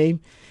range game.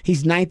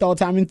 He's 9th all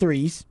time in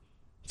threes,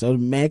 so the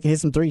man can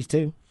hit some threes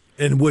too.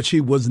 In which he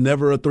was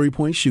never a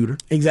 3-point shooter.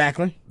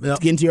 Exactly.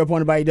 Yep. Getting to your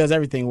point about he does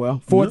everything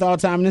well. 4th all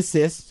time in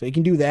assists, so he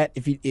can do that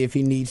if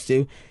he needs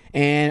to.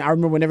 And I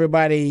remember when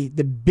everybody,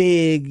 the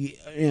big,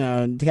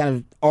 kind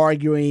of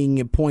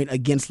arguing point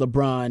against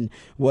LeBron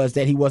was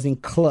that he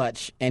wasn't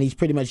clutch, and he's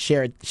pretty much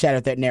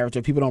shattered that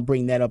narrative. People don't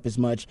bring that up as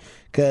much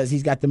because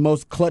he's got the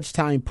most clutch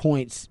time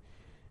points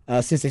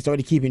since they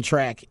started keeping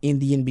track in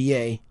the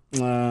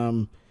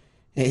NBA.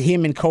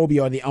 Him and Kobe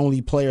are the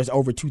only players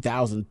over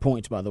 2,000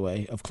 points, by the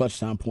way, of clutch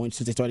time points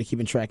since they started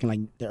keeping track in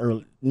like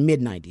the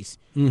mid-90s.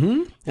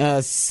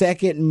 Mm-hmm.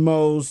 Second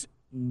most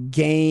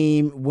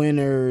game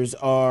winners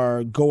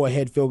are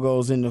go-ahead field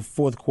goals in the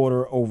fourth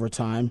quarter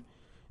overtime.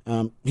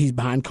 He's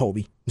behind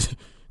Kobe.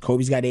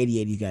 Kobe's got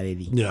 88. He's got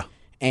 80. Yeah.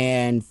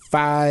 And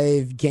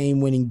 5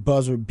 game-winning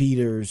buzzer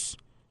beaters,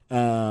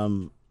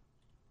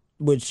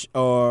 which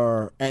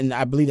are, and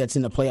I believe that's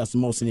in the playoffs the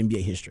most in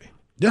NBA history.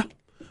 Yeah.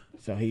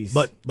 So he's,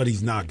 but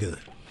he's not good.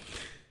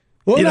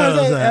 Well, you know what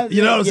I'm saying?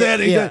 You know what I'm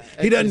saying?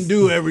 He doesn't it's,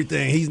 do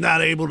everything. He's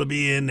not able to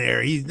be in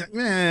there. He's look,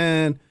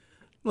 man.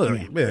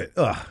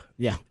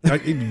 Yeah.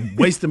 He's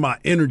wasting my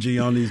energy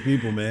on these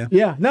people, man.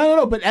 Yeah.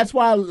 No. But that's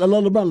why I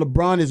love LeBron.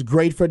 LeBron is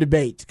great for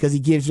debate because he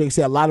gives you, like I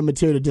say, a lot of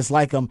material to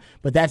dislike him.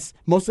 But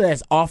most of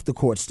that's off the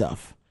court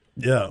stuff.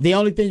 Yeah. The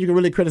only thing you can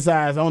really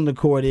criticize on the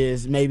court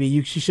is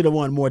maybe she should have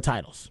won more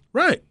titles.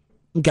 Right.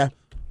 Okay.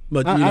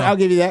 But I'll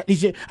give you that.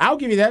 I'll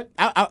give you that.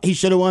 He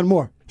should have won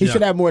more. He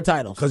should have more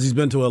titles. Because he's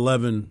been to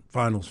 11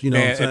 finals. You know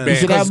what I'm saying? He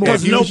should have more.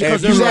 Because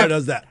everybody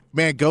does that.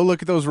 Man, go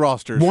look at those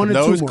rosters One from or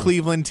two those more.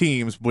 Cleveland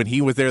teams when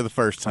he was there the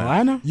first time. Oh,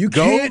 I know. You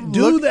Go can't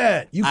do look-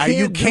 that. You can't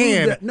you do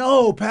can. that.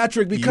 No,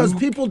 Patrick, because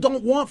people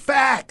don't want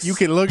facts. You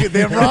can look at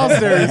them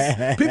rosters.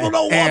 People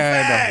don't want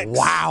facts.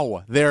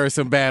 Wow, there are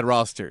some bad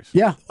rosters.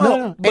 Yeah. Well,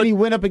 No. And he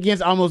went up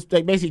against almost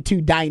like basically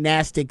two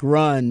dynastic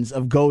runs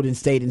of Golden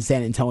State and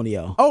San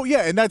Antonio. Oh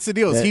yeah, and that's the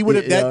deal. That- He would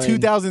have you know, that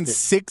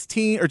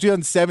 2016 or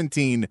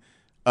 2017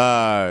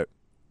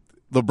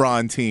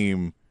 LeBron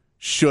team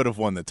should have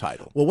won the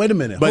title. Well, wait a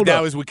minute. But Hold that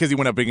up. was because he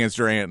went up against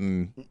Durant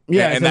and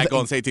Yeah, so that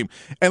Golden State team.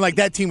 And like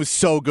that team was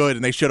so good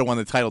and they should have won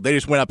the title. They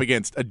just went up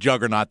against a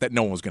juggernaut that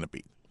no one was going to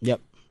beat.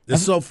 Yep.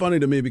 It's so funny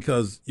to me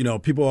because, you know,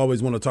 people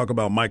always want to talk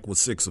about Mike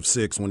was 6 of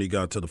 6 when he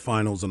got to the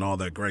finals and all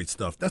that great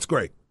stuff. That's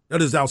great. That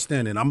is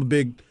outstanding. I'm a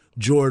big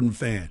Jordan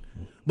fan.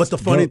 But the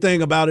funny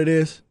thing about it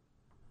is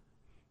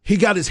he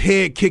got his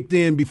head kicked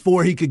in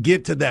before he could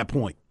get to that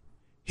point.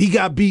 He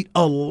got beat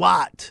a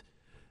lot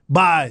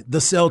by the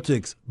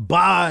Celtics,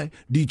 by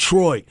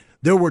Detroit.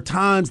 There were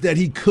times that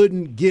he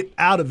couldn't get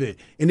out of it.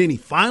 And then he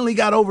finally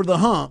got over the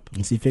hump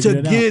Yes, he figured to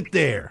it out. get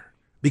there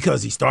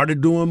because he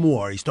started doing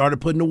more. He started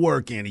putting the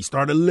work in. He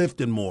started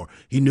lifting more.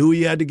 He knew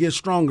he had to get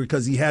stronger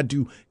because he had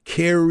to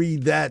carry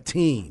that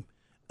team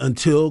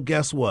until,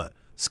 guess what?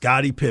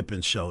 Scottie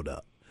Pippen showed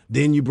up.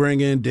 Then you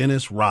bring in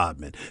Dennis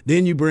Rodman.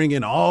 Then you bring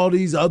in all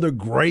these other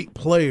great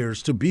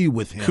players to be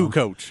with him.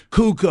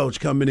 Kukoc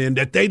coming in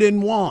that they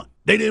didn't want.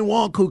 They didn't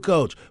want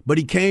Kukoc, but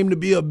he came to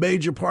be a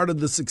major part of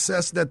the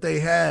success that they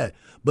had.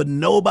 But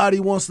nobody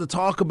wants to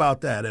talk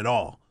about that at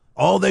all.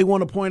 All they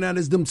want to point out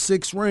is them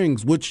 6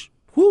 rings, which,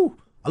 whew,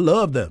 I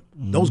love them.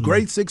 Those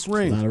great 6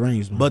 rings. A lot of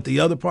rings, man. But the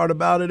other part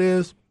about it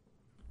is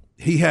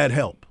he had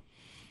help.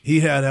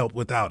 He had help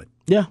without it.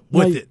 Yeah,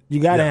 With it. You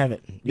got to Yeah. have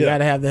it. You got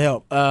to have the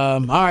help. All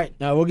right,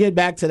 now we'll get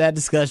back to that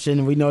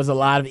discussion. We know there's a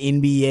lot of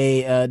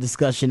NBA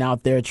discussion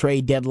out there.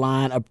 Trade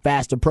deadline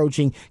fast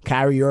approaching.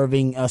 Kyrie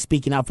Irving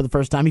speaking out for the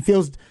first time. He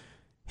feels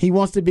he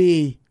wants to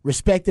be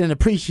respected and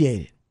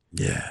appreciated.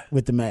 Yeah.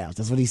 With the Mavs.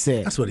 That's what he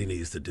said. That's what he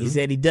needs to do. He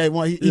said he doesn't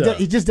want. Yeah.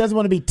 He just doesn't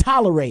want to be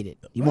tolerated.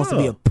 He wants to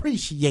be Oh.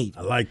 appreciated.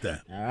 I like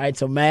that. All right,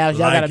 so Mavs,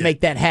 y'all Like got to it.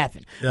 make that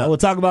happen. Yeah. We'll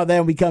talk about that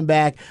when we come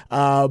back.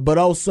 But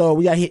also,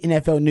 we got to hit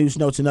NFL news,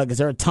 notes, and nuggets.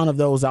 There are a ton of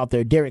those out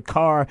there. Derek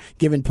Carr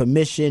given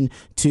permission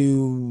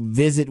to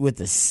visit with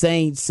the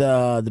Saints.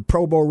 The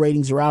Pro Bowl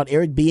ratings are out.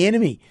 Eric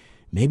Bieniemy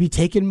maybe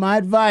taking my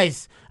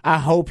advice. I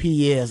hope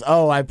he is.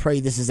 Oh, I pray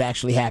this is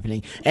actually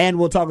happening. And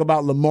we'll talk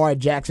about Lamar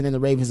Jackson and the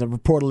Ravens. And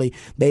reportedly,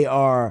 they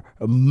are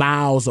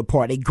miles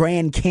apart, a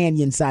Grand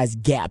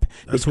Canyon-sized gap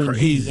between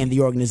crazy. he and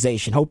the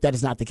organization. Hope that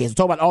is not the case. We'll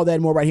talk about all that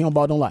and more right here on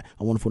Ball Don't Lie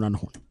on 104.9 The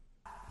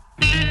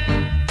Horn.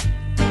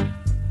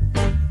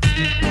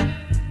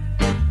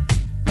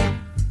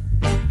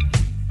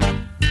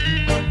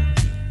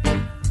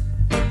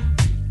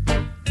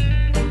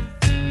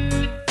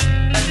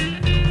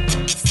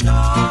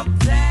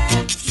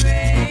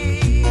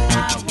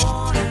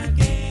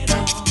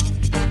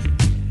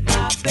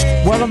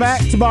 Welcome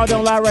back to Ball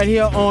Don't Lie right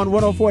here on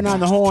 104.9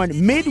 The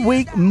Horn.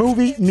 Midweek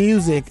movie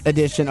music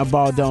edition of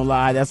Ball Don't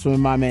Lie. That's when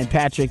my man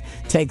Patrick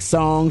takes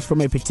songs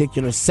from a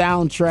particular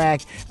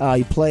soundtrack.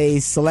 He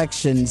plays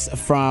selections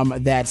from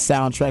that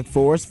soundtrack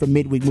for us for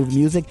midweek movie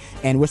music.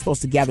 And we're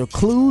supposed to gather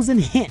clues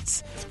and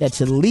hints that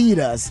should lead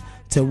us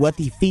to what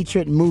the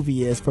featured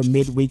movie is for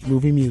midweek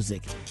movie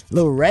music. A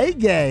little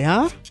reggae,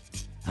 huh?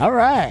 All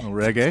right.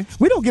 Reggae.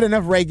 We don't get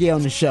enough reggae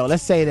on the show.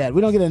 Let's say that. We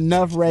don't get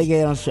enough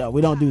reggae on the show.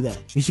 We don't do that.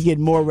 We should get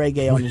more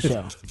reggae on the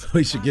show.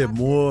 We should get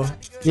more.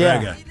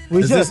 Yeah. reggae.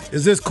 We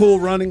Is this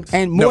Cool Runnings?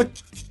 And more. All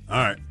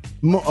right.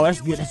 Oh,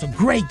 that's good. That's a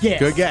great guess.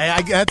 Good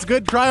guess. That's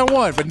good. Try on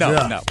one, but no,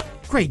 Yeah. no.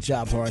 Great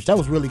job, Harsh. That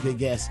was really good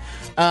guess.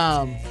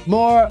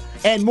 More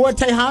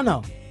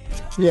Tejano.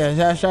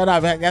 Yeah, shout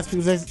out. That's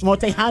because more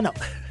Tejano.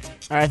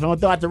 All right, if I'm going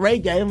to throw out the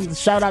reggae, I'm going to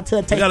shout out to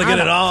the Tejano. We got to get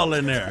it all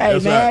in there. Hey,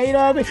 That's man, right. you know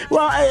what I mean?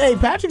 Well, hey,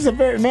 Patrick's a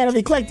very man of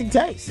eclectic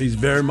taste. He's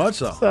very much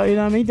so. So, you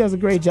know what I mean? He does a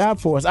great job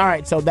for us. All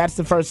right, so that's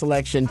the first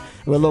selection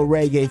with a little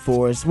reggae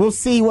for us. We'll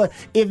see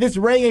if it's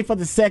reggae for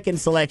the second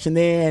selection,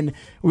 then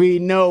we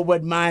know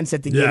what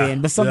mindset to get Yeah,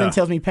 in. But something yeah.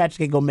 tells me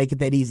Patrick ain't going to make it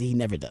that easy. He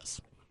never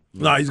does.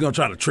 No, he's going to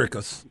try to trick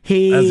us,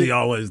 He- as he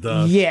always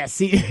does. Yes.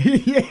 He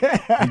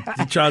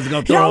tries to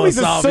go He throw always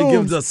us off. He assumes-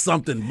 gives us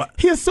something. But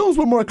he assumes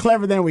we're more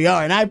clever than we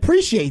are, and I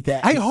appreciate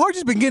that. Hey, Hard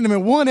has been getting them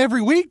in one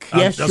every week.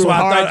 Yes, that's true. why I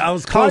Hard, thought I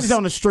was Hard close. is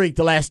on the streak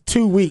the last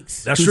 2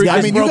 weeks. That He's streak got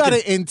is I it mean, you broken. got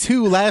it in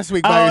 2 last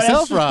week by Oh,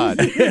 yourself,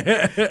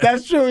 that's Rod.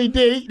 That's true. He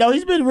did. No,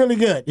 he's been really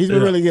good. He's been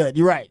Yeah. really good.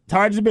 You're right.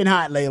 Hard's been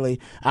hot lately.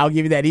 I'll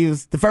give you that. He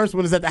was the first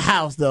one is at the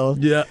house though.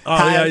 Yeah. Oh,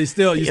 High- yeah. You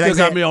still like I got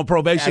said- me on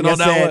probation like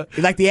on I that said,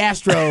 one. Like the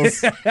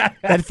Astros.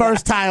 That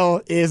first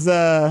title is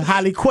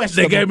highly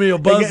questionable. They gave me a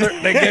buzzer.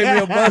 They gave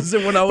me a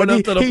buzzer when I went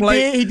up to the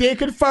plate. He did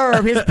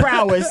confirm his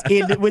prowess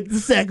with the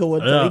second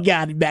one, so he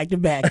got it back to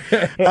back.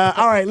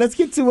 All right, let's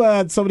get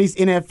to some of these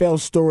NFL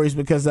stories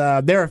because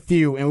there are a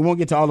few, and we won't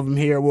get to all of them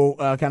here. We'll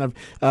kind of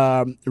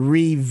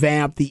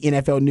revamp the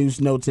NFL news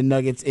notes and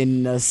nuggets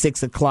in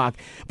 6 o'clock.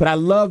 But I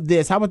love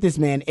this. How about this,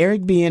 man?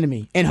 Eric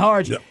Bieniemy and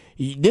Harge. Yep.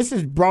 This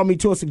has brought me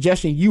to a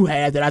suggestion you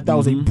had that I thought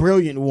was a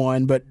brilliant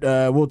one, but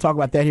we'll talk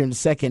about that here in a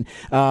second.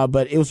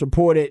 But it was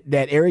reported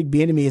that Eric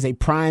Bieniemy is a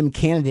prime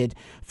candidate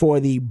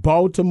for the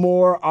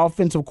Baltimore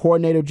offensive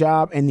coordinator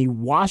job and the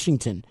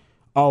Washington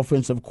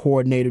offensive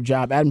coordinator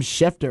job. Adam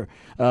Schefter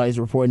is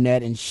reporting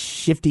that, and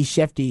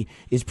Shifty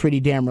is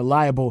pretty damn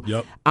reliable.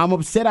 Yep. I'm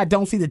upset I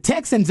don't see the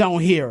Texans on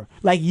here.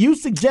 Like you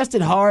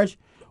suggested, Harge,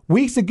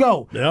 weeks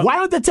ago. Yep. Why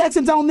aren't the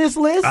Texans on this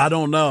list? I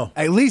don't know.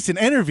 At least an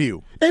interview.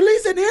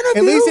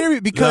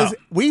 Because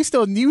you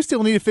still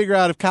need to figure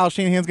out if Kyle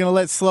Shanahan's going to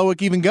let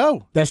Slowick even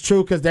go. That's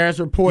true because there's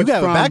reports. You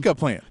got a backup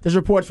plan. There's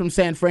reports from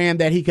San Fran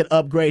that he could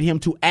upgrade him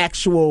to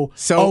actual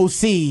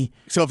OC.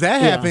 So if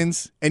that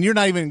happens, and you're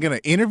not even going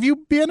to interview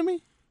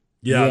Bieniemy,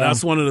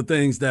 that's one of the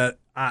things that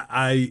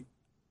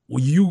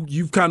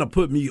you've kind of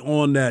put me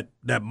on that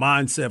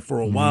mindset for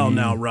a while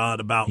now, Rod.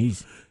 About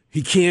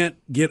he can't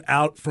get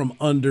out from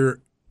under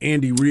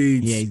Andy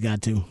Reid's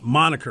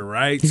moniker,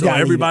 right? So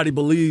everybody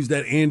believes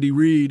that Andy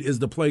Reid is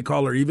the play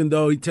caller, even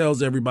though he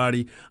tells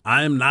everybody,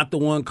 I am not the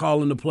one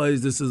calling the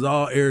plays. This is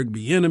all Eric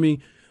Bieniemy.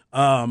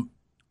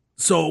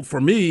 So for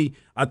me,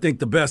 I think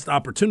the best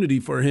opportunity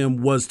for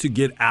him was to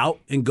get out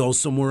and go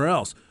somewhere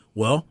else.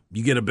 Well,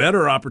 you get a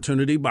better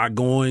opportunity by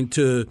going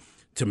to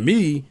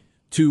Houston.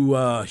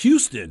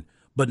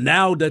 But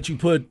now that you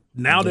put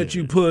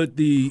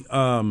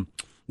the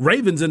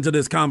Ravens into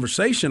this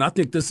conversation, I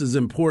think this is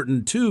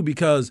important too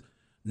because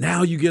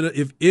now you get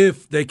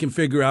if they can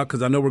figure out,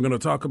 because I know we're going to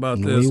talk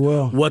about this,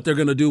 what they're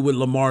going to do with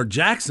Lamar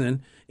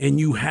Jackson, and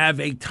you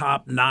have a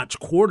top-notch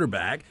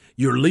quarterback.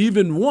 You're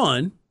leaving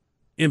one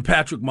in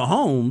Patrick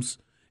Mahomes,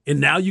 and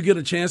now you get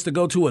a chance to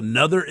go to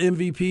another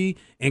MVP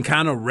and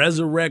kind of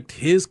resurrect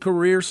his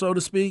career, so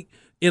to speak,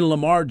 in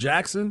Lamar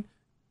Jackson.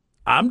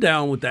 I'm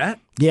down with that.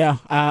 Yeah,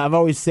 I've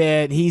always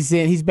said he's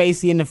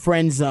basically in the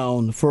friend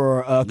zone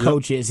for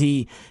coaches.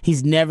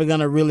 He's never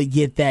going to really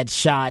get that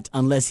shot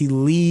unless he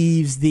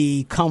leaves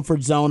the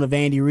comfort zone of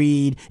Andy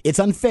Reid. It's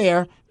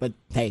unfair, but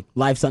hey,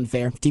 life's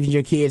unfair. Teaching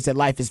your kids that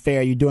life is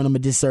fair, you're doing them a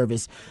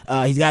disservice.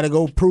 He's got to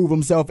go prove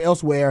himself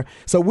elsewhere.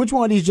 So which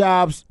one of these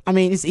jobs, I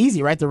mean, it's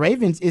easy, right? The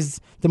Ravens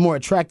is the more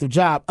attractive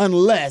job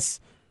unless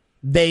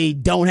they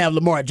don't have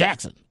Lamar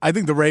Jackson. I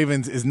think the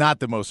Ravens is not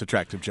the most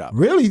attractive job.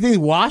 Really? You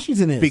think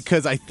Washington is?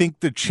 Because I think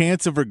the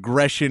chance of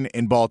regression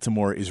in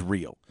Baltimore is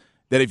real.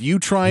 That if you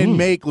try and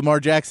make Lamar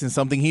Jackson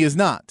something he is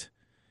not,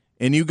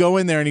 and you go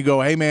in there and you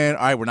go, hey, man,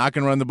 all right, we're not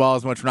going to run the ball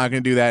as much. We're not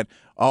going to do that.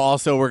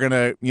 Also, we're going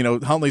to,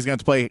 Huntley's going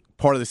to play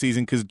part of the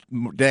season because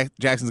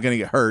Jackson's going to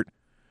get hurt.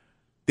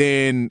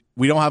 Then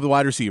we don't have the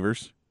wide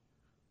receivers.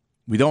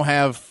 We don't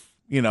have...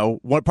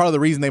 one part of the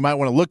reason they might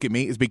want to look at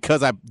me is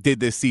because I did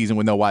this season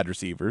with no wide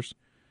receivers.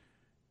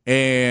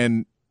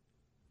 And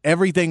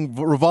everything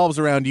revolves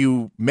around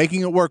you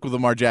making it work with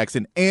Lamar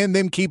Jackson and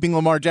them keeping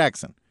Lamar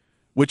Jackson,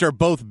 which are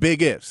both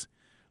big ifs.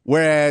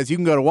 Whereas you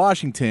can go to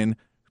Washington,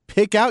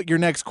 pick out your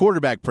next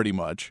quarterback pretty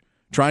much,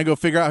 try and go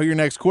figure out who your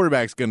next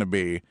quarterback's going to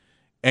be,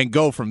 and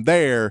go from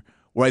there,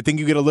 where I think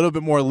you get a little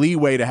bit more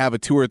leeway to have a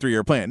 2 or 3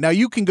 year plan. Now,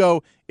 you can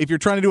go, if you're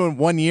trying to do it in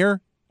 1 year,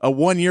 a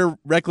 1 year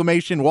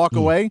reclamation, walk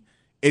away,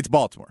 it's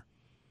Baltimore.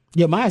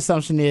 Yeah, my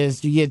assumption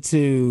is you get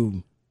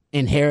to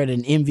inherit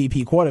an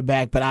MVP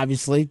quarterback, but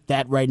obviously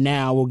that right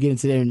now, we'll get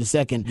into that in a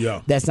second.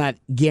 Yeah. That's not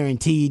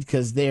guaranteed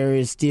because there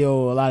is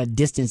still a lot of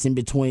distance in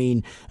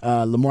between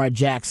Lamar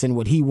Jackson,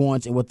 what he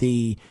wants, and what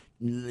the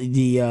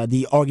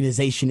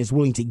organization is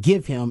willing to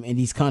give him in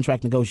these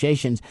contract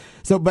negotiations.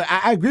 So, but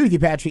I agree with you,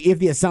 Patrick. If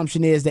the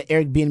assumption is that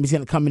Eric Bieniemy is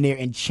going to come in there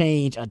and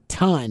change a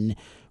ton,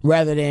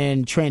 rather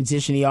than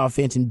transition the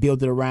offense and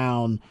build it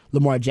around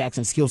Lamar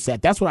Jackson's skill set.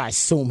 That's what I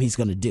assume he's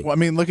going to do. Well, I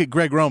mean, look at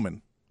Greg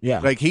Roman. Yeah.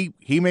 Like, he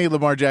made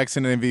Lamar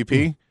Jackson an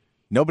MVP.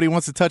 Nobody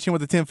wants to touch him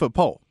with a 10-foot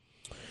pole.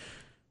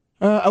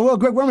 Well,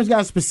 Greg Roman's got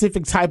a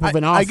specific type of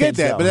an offense. I get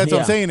that, though. But that's what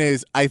I'm saying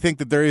is I think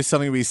that there is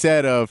something to be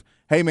said of,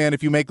 hey, man,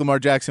 if you make Lamar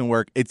Jackson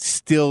work, it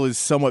still is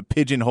somewhat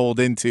pigeonholed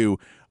into,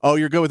 oh,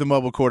 you're good with a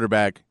mobile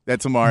quarterback.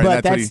 That's Lamar.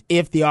 But that's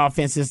if the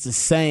offense is the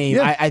same.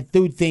 Yeah. I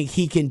do think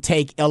he can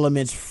take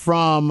elements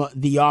from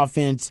the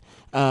offense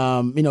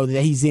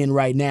that he's in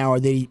right now or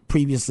that he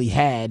previously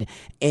had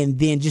and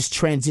then just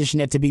transition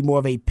that to be more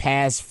of a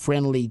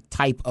pass-friendly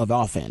type of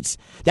offense.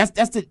 That's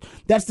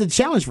the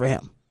challenge for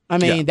him. I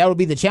mean, that would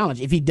be the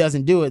challenge. If he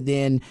doesn't do it,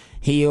 then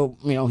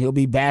he'll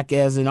be back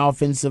as an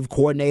offensive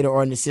coordinator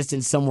or an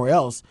assistant somewhere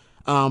else.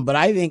 But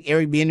I think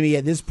Eric Bieniemy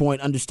at this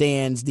point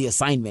understands the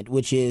assignment,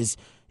 which is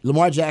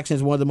Lamar Jackson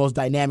is one of the most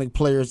dynamic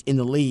players in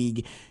the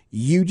league.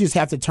 You just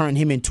have to turn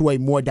him into a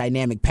more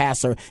dynamic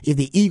passer. If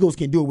the Eagles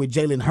can do it with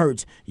Jalen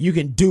Hurts, you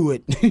can do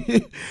it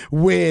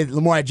with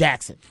Lamar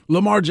Jackson.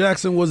 Lamar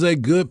Jackson was a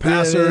good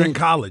passer in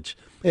college.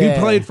 Yeah. He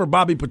played for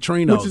Bobby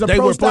Petrino. Which is a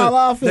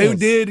pro-style offense. They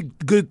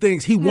did good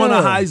things. He won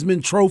a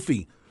Heisman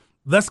Trophy.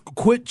 Let's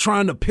quit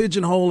trying to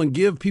pigeonhole and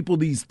give people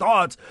these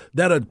thoughts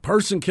that a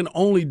person can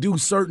only do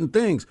certain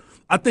things.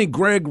 I think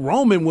Greg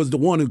Roman was the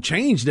one who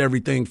changed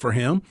everything for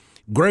him.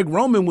 Greg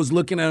Roman was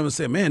looking at him and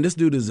said, man, this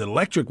dude is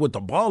electric with the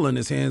ball in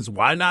his hands.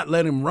 Why not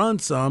let him run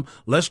some?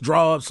 Let's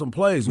draw up some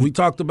plays. We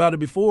talked about it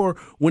before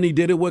when he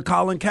did it with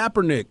Colin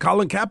Kaepernick.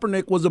 Colin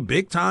Kaepernick was a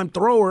big-time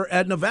thrower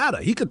at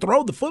Nevada. He could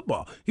throw the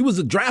football. He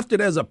was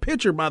drafted as a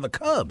pitcher by the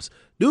Cubs.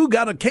 Dude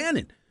got a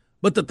cannon.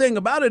 But the thing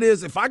about it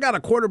is, if I got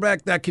a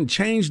quarterback that can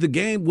change the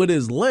game with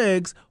his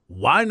legs,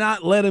 why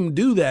not let him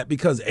do that?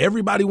 Because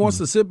everybody wants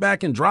to sit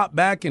back and drop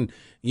back and,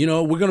 you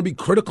know, we're going to be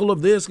critical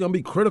of this, going to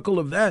be critical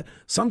of that.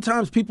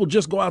 Sometimes people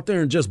just go out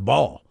there and just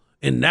ball.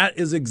 And that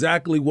is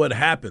exactly what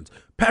happens.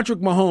 Patrick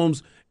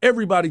Mahomes,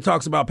 everybody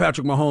talks about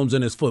Patrick Mahomes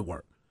and his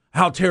footwork,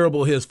 how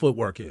terrible his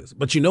footwork is.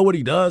 But you know what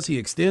he does? He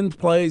extends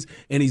plays,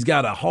 and he's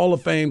got a Hall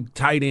of Fame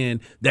tight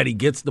end that he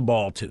gets the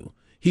ball to.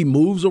 He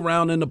moves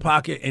around in the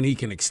pocket, and he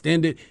can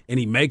extend it, and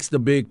he makes the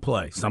big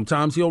play.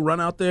 Sometimes he'll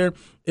run out there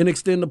and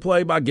extend the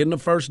play by getting the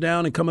first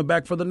down and coming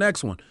back for the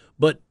next one.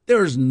 But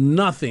there's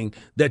nothing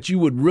that you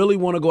would really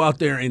want to go out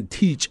there and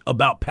teach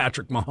about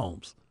Patrick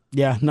Mahomes.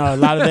 Yeah, no, a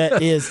lot of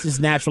that is just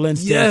natural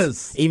instincts.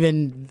 Yes.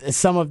 Even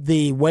some of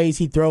the ways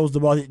he throws the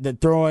ball, the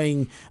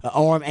throwing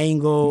arm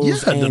angles,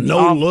 Yeah, and the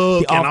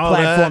no-look the and all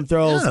off-platform that.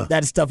 throws, Yeah.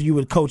 that's stuff you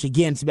would coach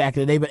against back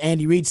in the day. But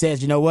Andy Reid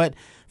says, you know what,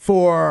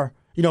 for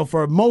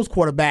most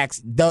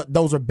quarterbacks,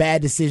 those are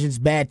bad decisions,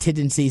 bad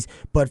tendencies.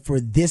 But for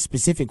this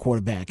specific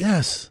quarterback,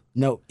 Yes.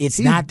 no, it's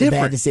He's not the bad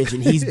different.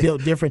 decision. He's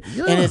built different.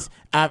 Yeah. And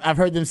I've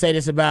heard them say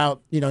this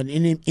about, in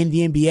the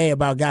NBA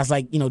about guys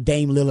like,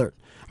 Dame Lillard.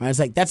 Right? It's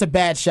like, that's a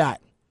bad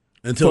shot.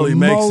 Until For he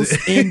makes most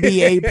it.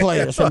 NBA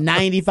players, for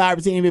 95%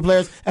 NBA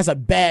players, that's a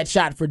bad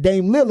shot. For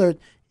Dame Lillard,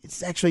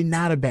 it's actually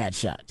not a bad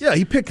shot. Yeah,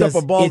 he picked up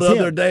a ball the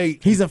other day.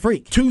 He's a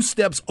freak. 2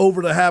 steps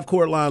over the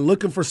half-court line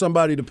looking for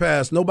somebody to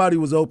pass. Nobody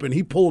was open.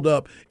 He pulled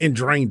up and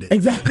drained it.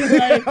 Exactly.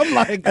 Right? I'm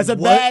like, that's a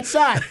what? bad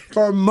shot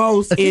for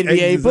most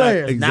NBA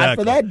players, not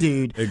for exactly. that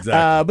dude.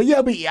 Exactly.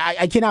 But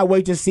I cannot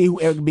wait to see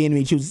who Eric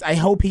Bieniemy chooses. I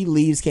hope he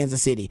leaves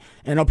Kansas City.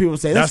 And I know people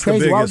say that's That's the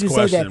crazy. Why would biggest you say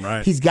question, that?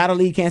 right? He's got to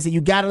leave Kansas City.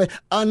 You got to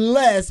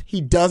unless he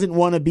doesn't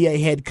want to be a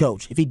head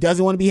coach. If he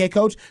doesn't want to be head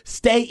coach,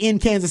 stay in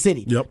Kansas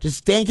City. Yep. Just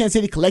stay in Kansas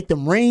City, collect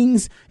them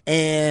rings,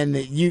 and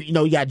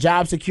you got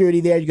job security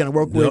there. You're going to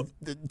work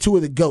with two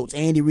of the GOATs,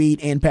 Andy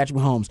Reid and Patrick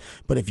Mahomes.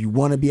 But if you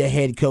want to be a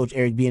head coach,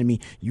 Eric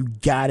Bieniemy, you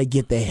got to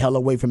get the hell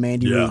away from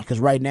Andy Reid, because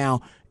right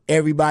now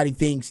everybody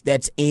thinks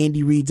that's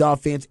Andy Reid's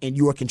offense and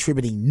you are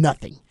contributing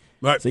nothing.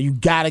 Right. So you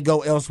got to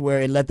go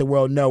elsewhere and let the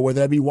world know, whether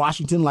that be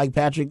Washington, like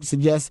Patrick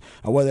suggests,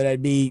 or whether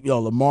that be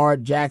Lamar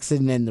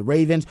Jackson and the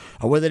Ravens,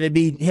 or whether that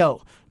be,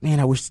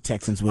 I wish the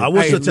Texans would. I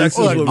wish the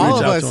Texans would reach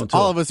out to him, too.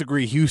 All of us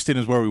agree Houston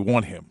is where we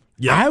want him.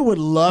 Yeah. I would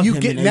love You him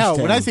get in now.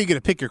 H-Town. When I say you get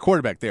to pick your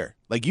quarterback there,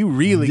 like you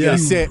really get to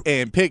sit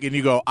and pick, and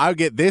you go, I'll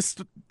get this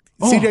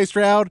C.J.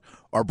 Stroud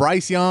or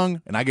Bryce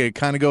Young, and I get to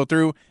kind of go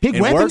through pick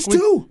and weapons work with,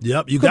 too.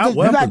 Yep, you got You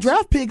weapons. got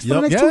draft picks for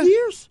the next Yeah. 2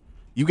 years.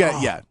 You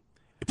got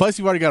Plus,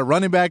 you've already got a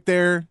running back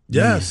there.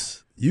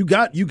 Yes. You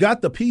got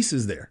the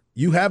pieces there.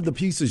 You have the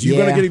pieces. You're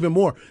going to get even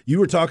more. You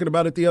were talking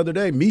about it the other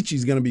day.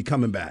 Michi's going to be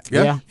coming back.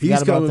 Yeah, He's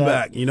forgot about coming that.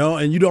 back,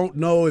 and you don't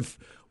know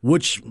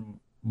which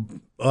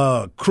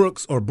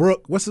Crooks or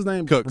Brooke, what's his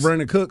name? Cooks.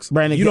 Brandon Cooks.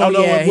 Brandon you Cooks. don't Oh,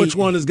 know yeah, which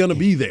one is going to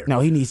be there. No,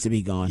 he needs to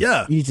be gone.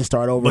 Yeah. You need to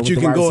start over. But with you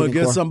the can wide go receiving and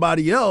get core.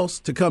 somebody else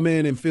to come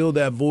in and fill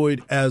that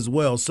void as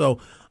well. So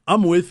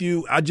I'm with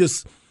you.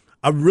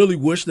 I really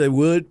wish they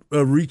would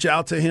reach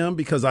out to him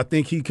because I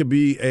think he could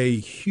be a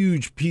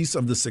huge piece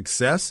of the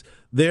success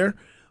there.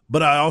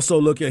 But I also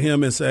look at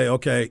him and say,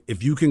 okay,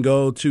 if you can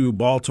go to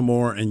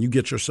Baltimore and you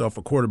get yourself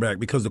a quarterback,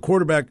 because the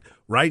quarterback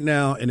right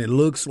now, and it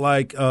looks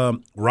like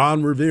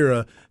Ron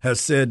Rivera has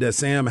said that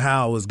Sam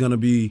Howell is going to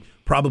be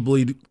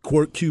probably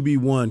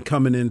QB1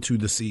 coming into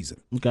the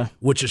season,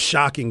 which is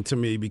shocking to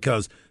me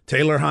because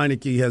Taylor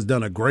Heineke has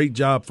done a great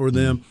job for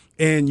them,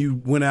 and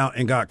you went out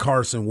and got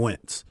Carson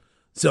Wentz.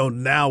 So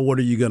now what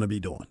are you going to be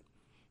doing?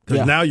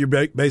 Because now you're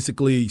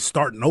basically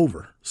starting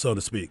over, so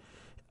to speak.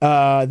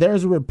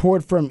 There's a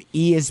report from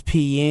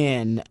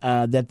ESPN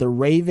that the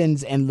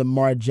Ravens and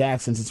Lamar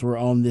Jackson, since we're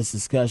on this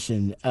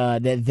discussion,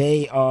 that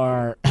they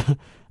are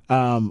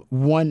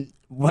upwards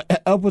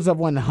of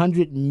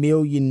 $100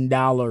 million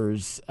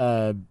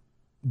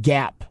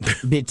gap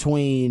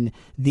between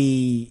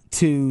the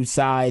two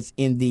sides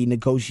in the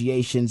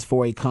negotiations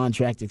for a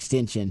contract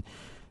extension.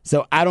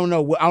 So I don't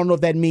know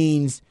if that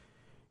means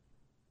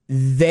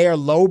they're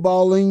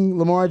lowballing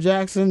Lamar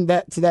Jackson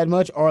to that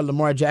much, or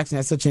Lamar Jackson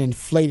has such an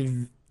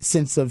inflated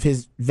sense of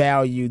his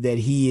value that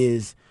he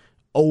is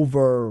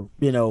over,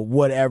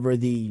 whatever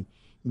the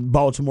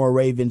Baltimore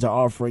Ravens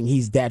are offering.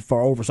 He's that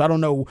far over. So I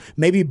don't know.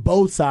 Maybe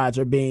both sides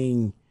are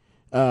being,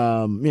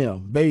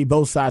 maybe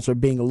both sides are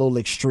being a little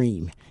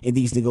extreme in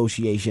these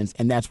negotiations,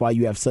 and that's why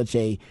you have such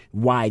a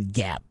wide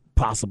gap.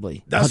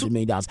 Possibly $100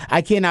 million.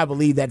 I cannot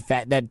believe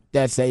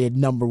that's a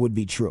number would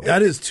be true.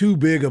 That is too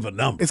big of a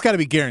number. It's got to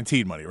be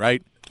guaranteed money,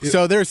 right?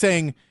 So they're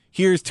saying,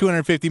 here's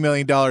 $250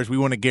 million. We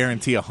want to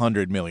guarantee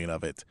 $100 million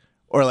of it.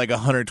 Or like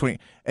 120,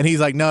 and he's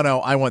like, no,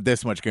 I want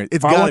this much guarantee.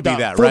 It's got to be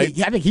that, right?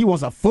 Yeah, I think he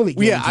wants a fully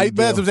guaranteed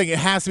deal. That's what I'm saying. It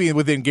has to be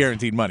within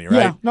guaranteed money, right?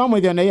 Yeah, no, I'm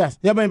with you on that, yes.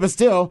 Yeah, but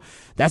still,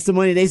 that's the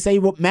money they say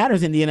what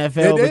matters in the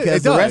NFL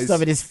because the rest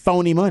of it is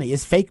phony money.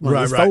 It's fake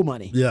money. It's faux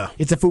money. Yeah.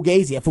 It's a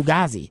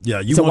fugazi. Yeah,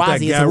 you want that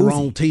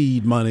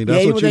guaranteed money.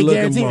 That's what you're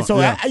looking for. So,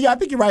 I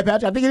think you're right,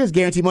 Patrick. I think it is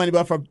guaranteed money,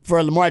 but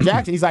for Lamar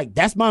Jackson, he's like,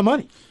 that's my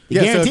money. The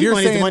guaranteed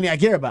money is the money I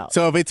care about.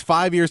 So if it's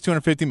 5 years,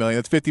 $250 million,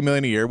 that's $50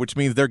 million a year, which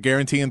means they're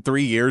guaranteeing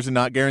 3 years and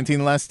not guaranteeing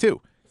the last 2.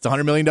 It's a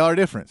 $100 million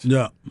difference.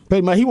 Yeah.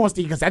 But he wants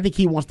to, because I think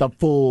he wants the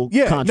full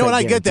contract. No, and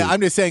I get that. guarantee.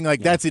 I'm just saying,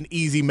 that's an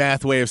easy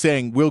math way of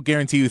saying we'll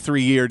guarantee you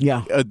 3 years,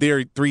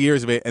 3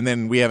 years of it, and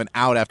then we have an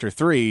out after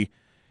 3.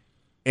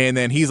 And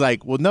then he's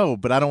like, well, no,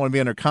 but I don't want to be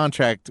under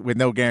contract with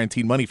no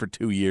guaranteed money for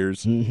 2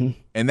 years. Mm-hmm.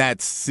 And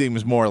that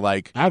seems more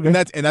like, and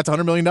that's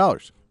 $100 million.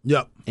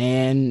 Yep.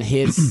 And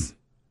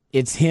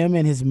it's him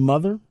and his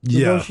mother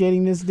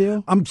negotiating this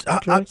deal?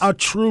 I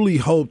truly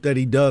hope that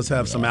he does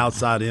have some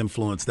outside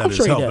influence that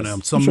is helping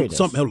him.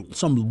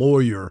 Some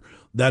lawyer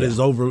that is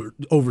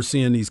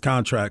overseeing these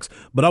contracts.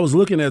 But I was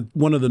looking at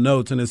one of the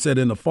notes, and it said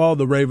in the fall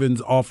the Ravens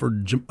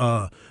offered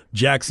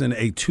Jackson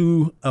a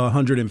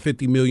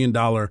 $250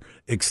 million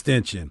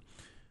extension.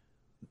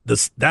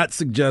 That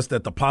suggests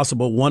that the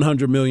possible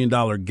 $100 million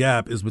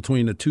gap is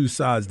between the two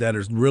sides that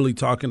is really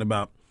talking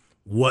about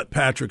what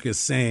Patrick is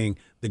saying,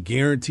 the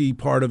guarantee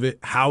part of it,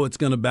 how it's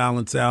going to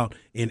balance out,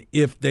 and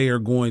if they are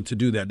going to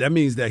do that. That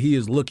means that he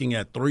is looking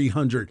at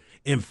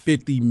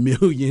 $350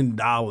 million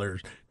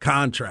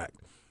contract.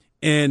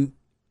 And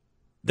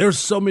there's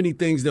so many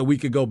things that we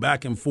could go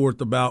back and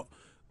forth about.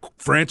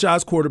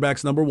 Franchise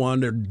quarterbacks, number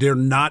one, they're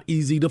not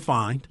easy to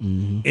find,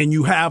 and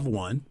you have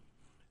one.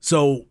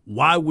 So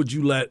why would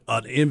you let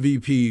an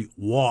MVP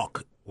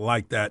walk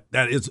like that?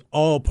 That is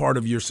all part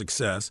of your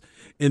success.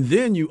 And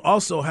then you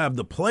also have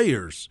the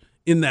players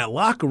in that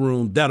locker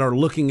room that are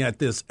looking at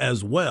this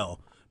as well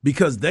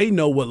because they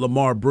know what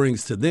Lamar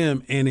brings to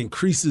them and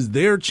increases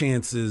their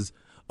chances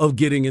of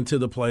getting into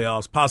the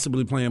playoffs,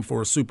 possibly playing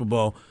for a Super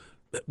Bowl.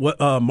 What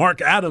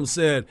Mark Adams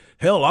said,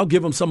 hell, I'll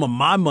give him some of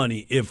my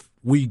money if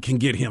we can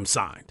get him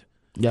signed.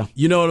 Yeah.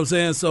 You know what I'm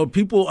saying? So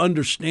people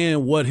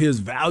understand what his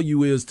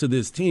value is to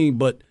this team,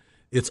 but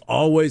it's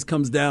always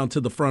comes down to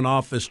the front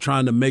office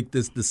trying to make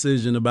this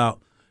decision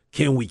about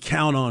can we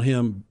count on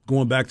him,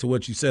 going back to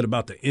what you said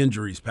about the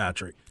injuries,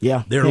 Patrick.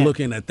 Yeah. They're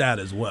looking at that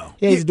as well.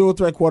 Yeah, he's a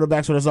dual-threat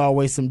quarterback, so there's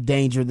always some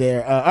danger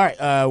there. All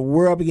right,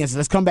 we're up against it.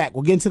 Let's come back.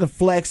 We'll get into the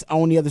flex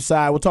on the other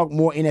side. We'll talk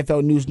more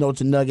NFL news,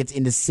 notes, and nuggets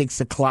into 6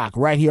 o'clock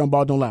right here on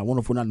Ball Don't Lie,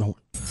 104.9 The Horn.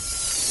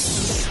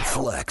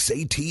 Flex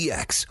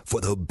ATX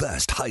for the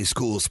best high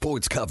school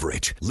sports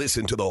coverage.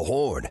 Listen to The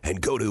Horn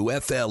and go to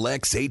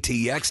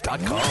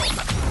FLXATX.com.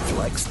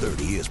 Flex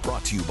 30 is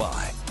brought to you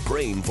by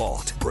Brain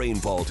Vault. Brain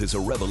Vault is a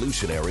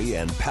revolutionary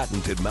and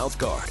patented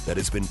mouthguard that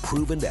has been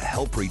proven to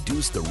help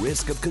reduce the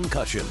risk of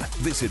concussion.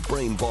 Visit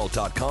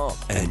BrainVault.com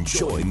and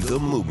join the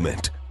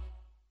movement.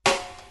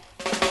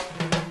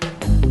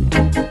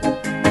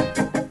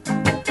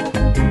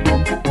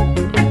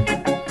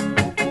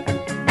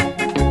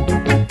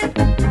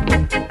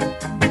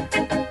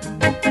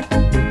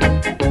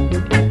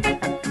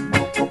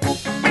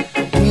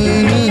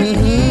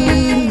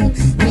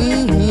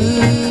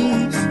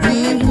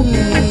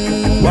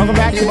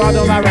 Ball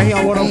Don't Lie right here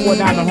on 104.9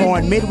 The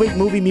Horn. Midweek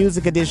movie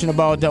music edition of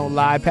Ball Don't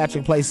Lie.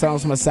 Patrick plays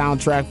songs from a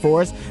soundtrack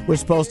for us. We're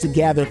supposed to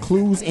gather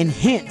clues and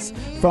hints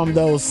from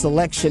those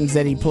selections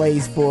that he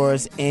plays for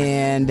us,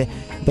 and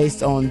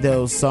based on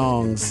those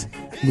songs,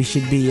 we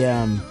should be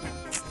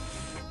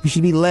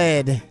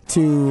led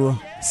to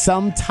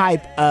some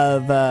type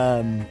of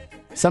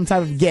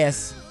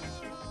guess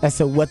as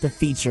to what the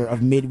feature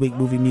of midweek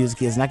movie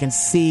music is. And I can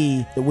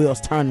see the wheels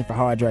turning for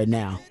Hard right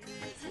now.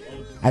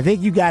 I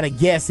think you got a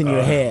guess in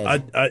your head.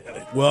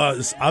 Well,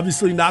 it's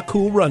obviously not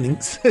Cool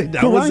Runnings. That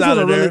Cool was Runnings out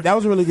of there. that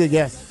was a really good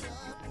guess.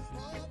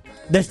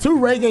 There's 2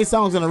 reggae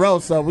songs in a row,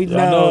 so we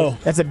know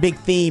that's a big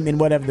theme in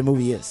whatever the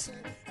movie is.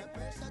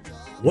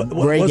 What's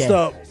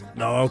the?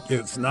 No,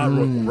 it's not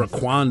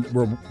Rwanda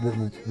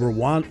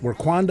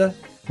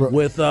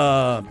with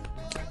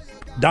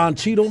Don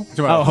Cheadle.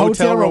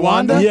 Hotel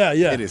Rwanda?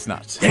 Yeah. It is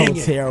not.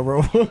 Hotel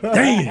Rwanda.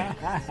 Dang.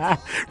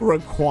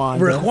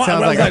 Rwanda.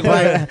 Sounds like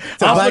Black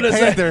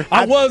Panther.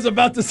 I was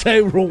about to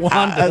say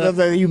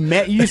Rwanda.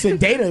 You said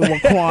data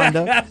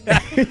Rwanda.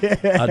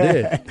 I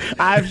did.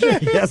 I'm sure.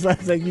 That's why I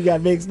said you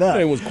got mixed up.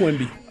 It was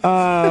Quimby.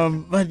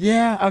 But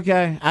yeah,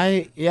 okay.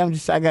 I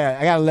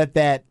gotta let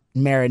that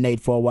marinate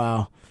for a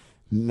while.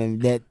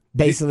 That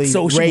basically.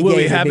 So will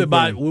we have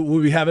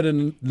it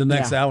in the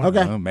next hour?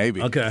 Okay.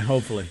 Maybe. Okay,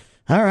 hopefully.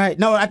 All right.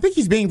 No, I think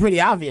he's being pretty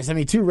obvious. I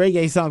mean, 2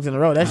 reggae songs in a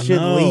row. That should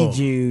lead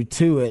you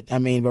to it. I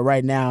mean, but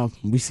right now,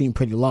 we seem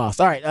pretty lost.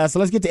 All right, so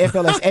let's get to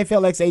FLX,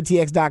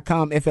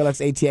 FLXATX.com,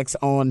 FLXATX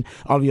on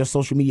all of your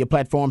social media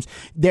platforms.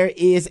 There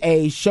is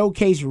a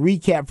showcase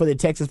recap for the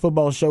Texas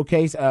Football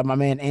Showcase. My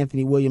man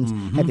Anthony Williams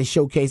had the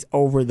showcase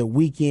over the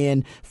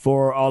weekend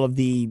for all of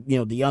the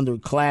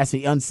underclass,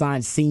 the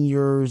unsigned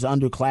seniors,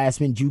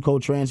 underclassmen,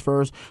 JUCO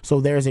transfers.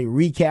 So there's a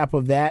recap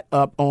of that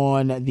up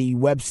on the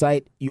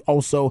website. You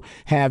also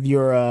have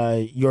your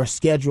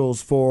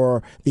schedules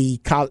for the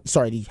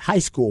high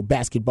school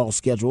basketball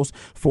schedules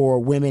for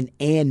women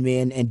and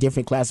men and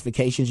different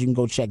classifications. You can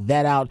go check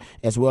that out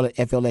as well at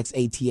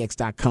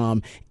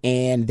FLXATX.com.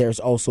 And there's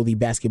also the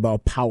basketball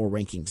power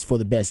rankings for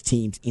the best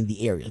teams in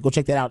the area. Go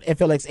check that out,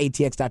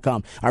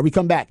 FLXATX.com. All right, we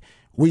come back.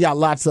 We got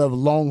lots of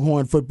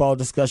Longhorn football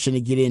discussion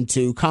to get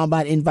into.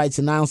 Combine invites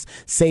announced,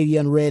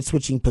 Savion Red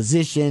switching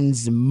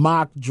positions,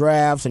 mock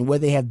drafts, and where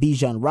they have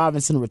Bijan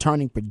Robinson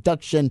returning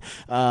production.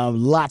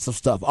 Lots of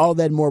stuff. All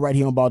that and more right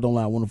here on Ball Don't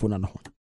Lie, 104.9 The Horn.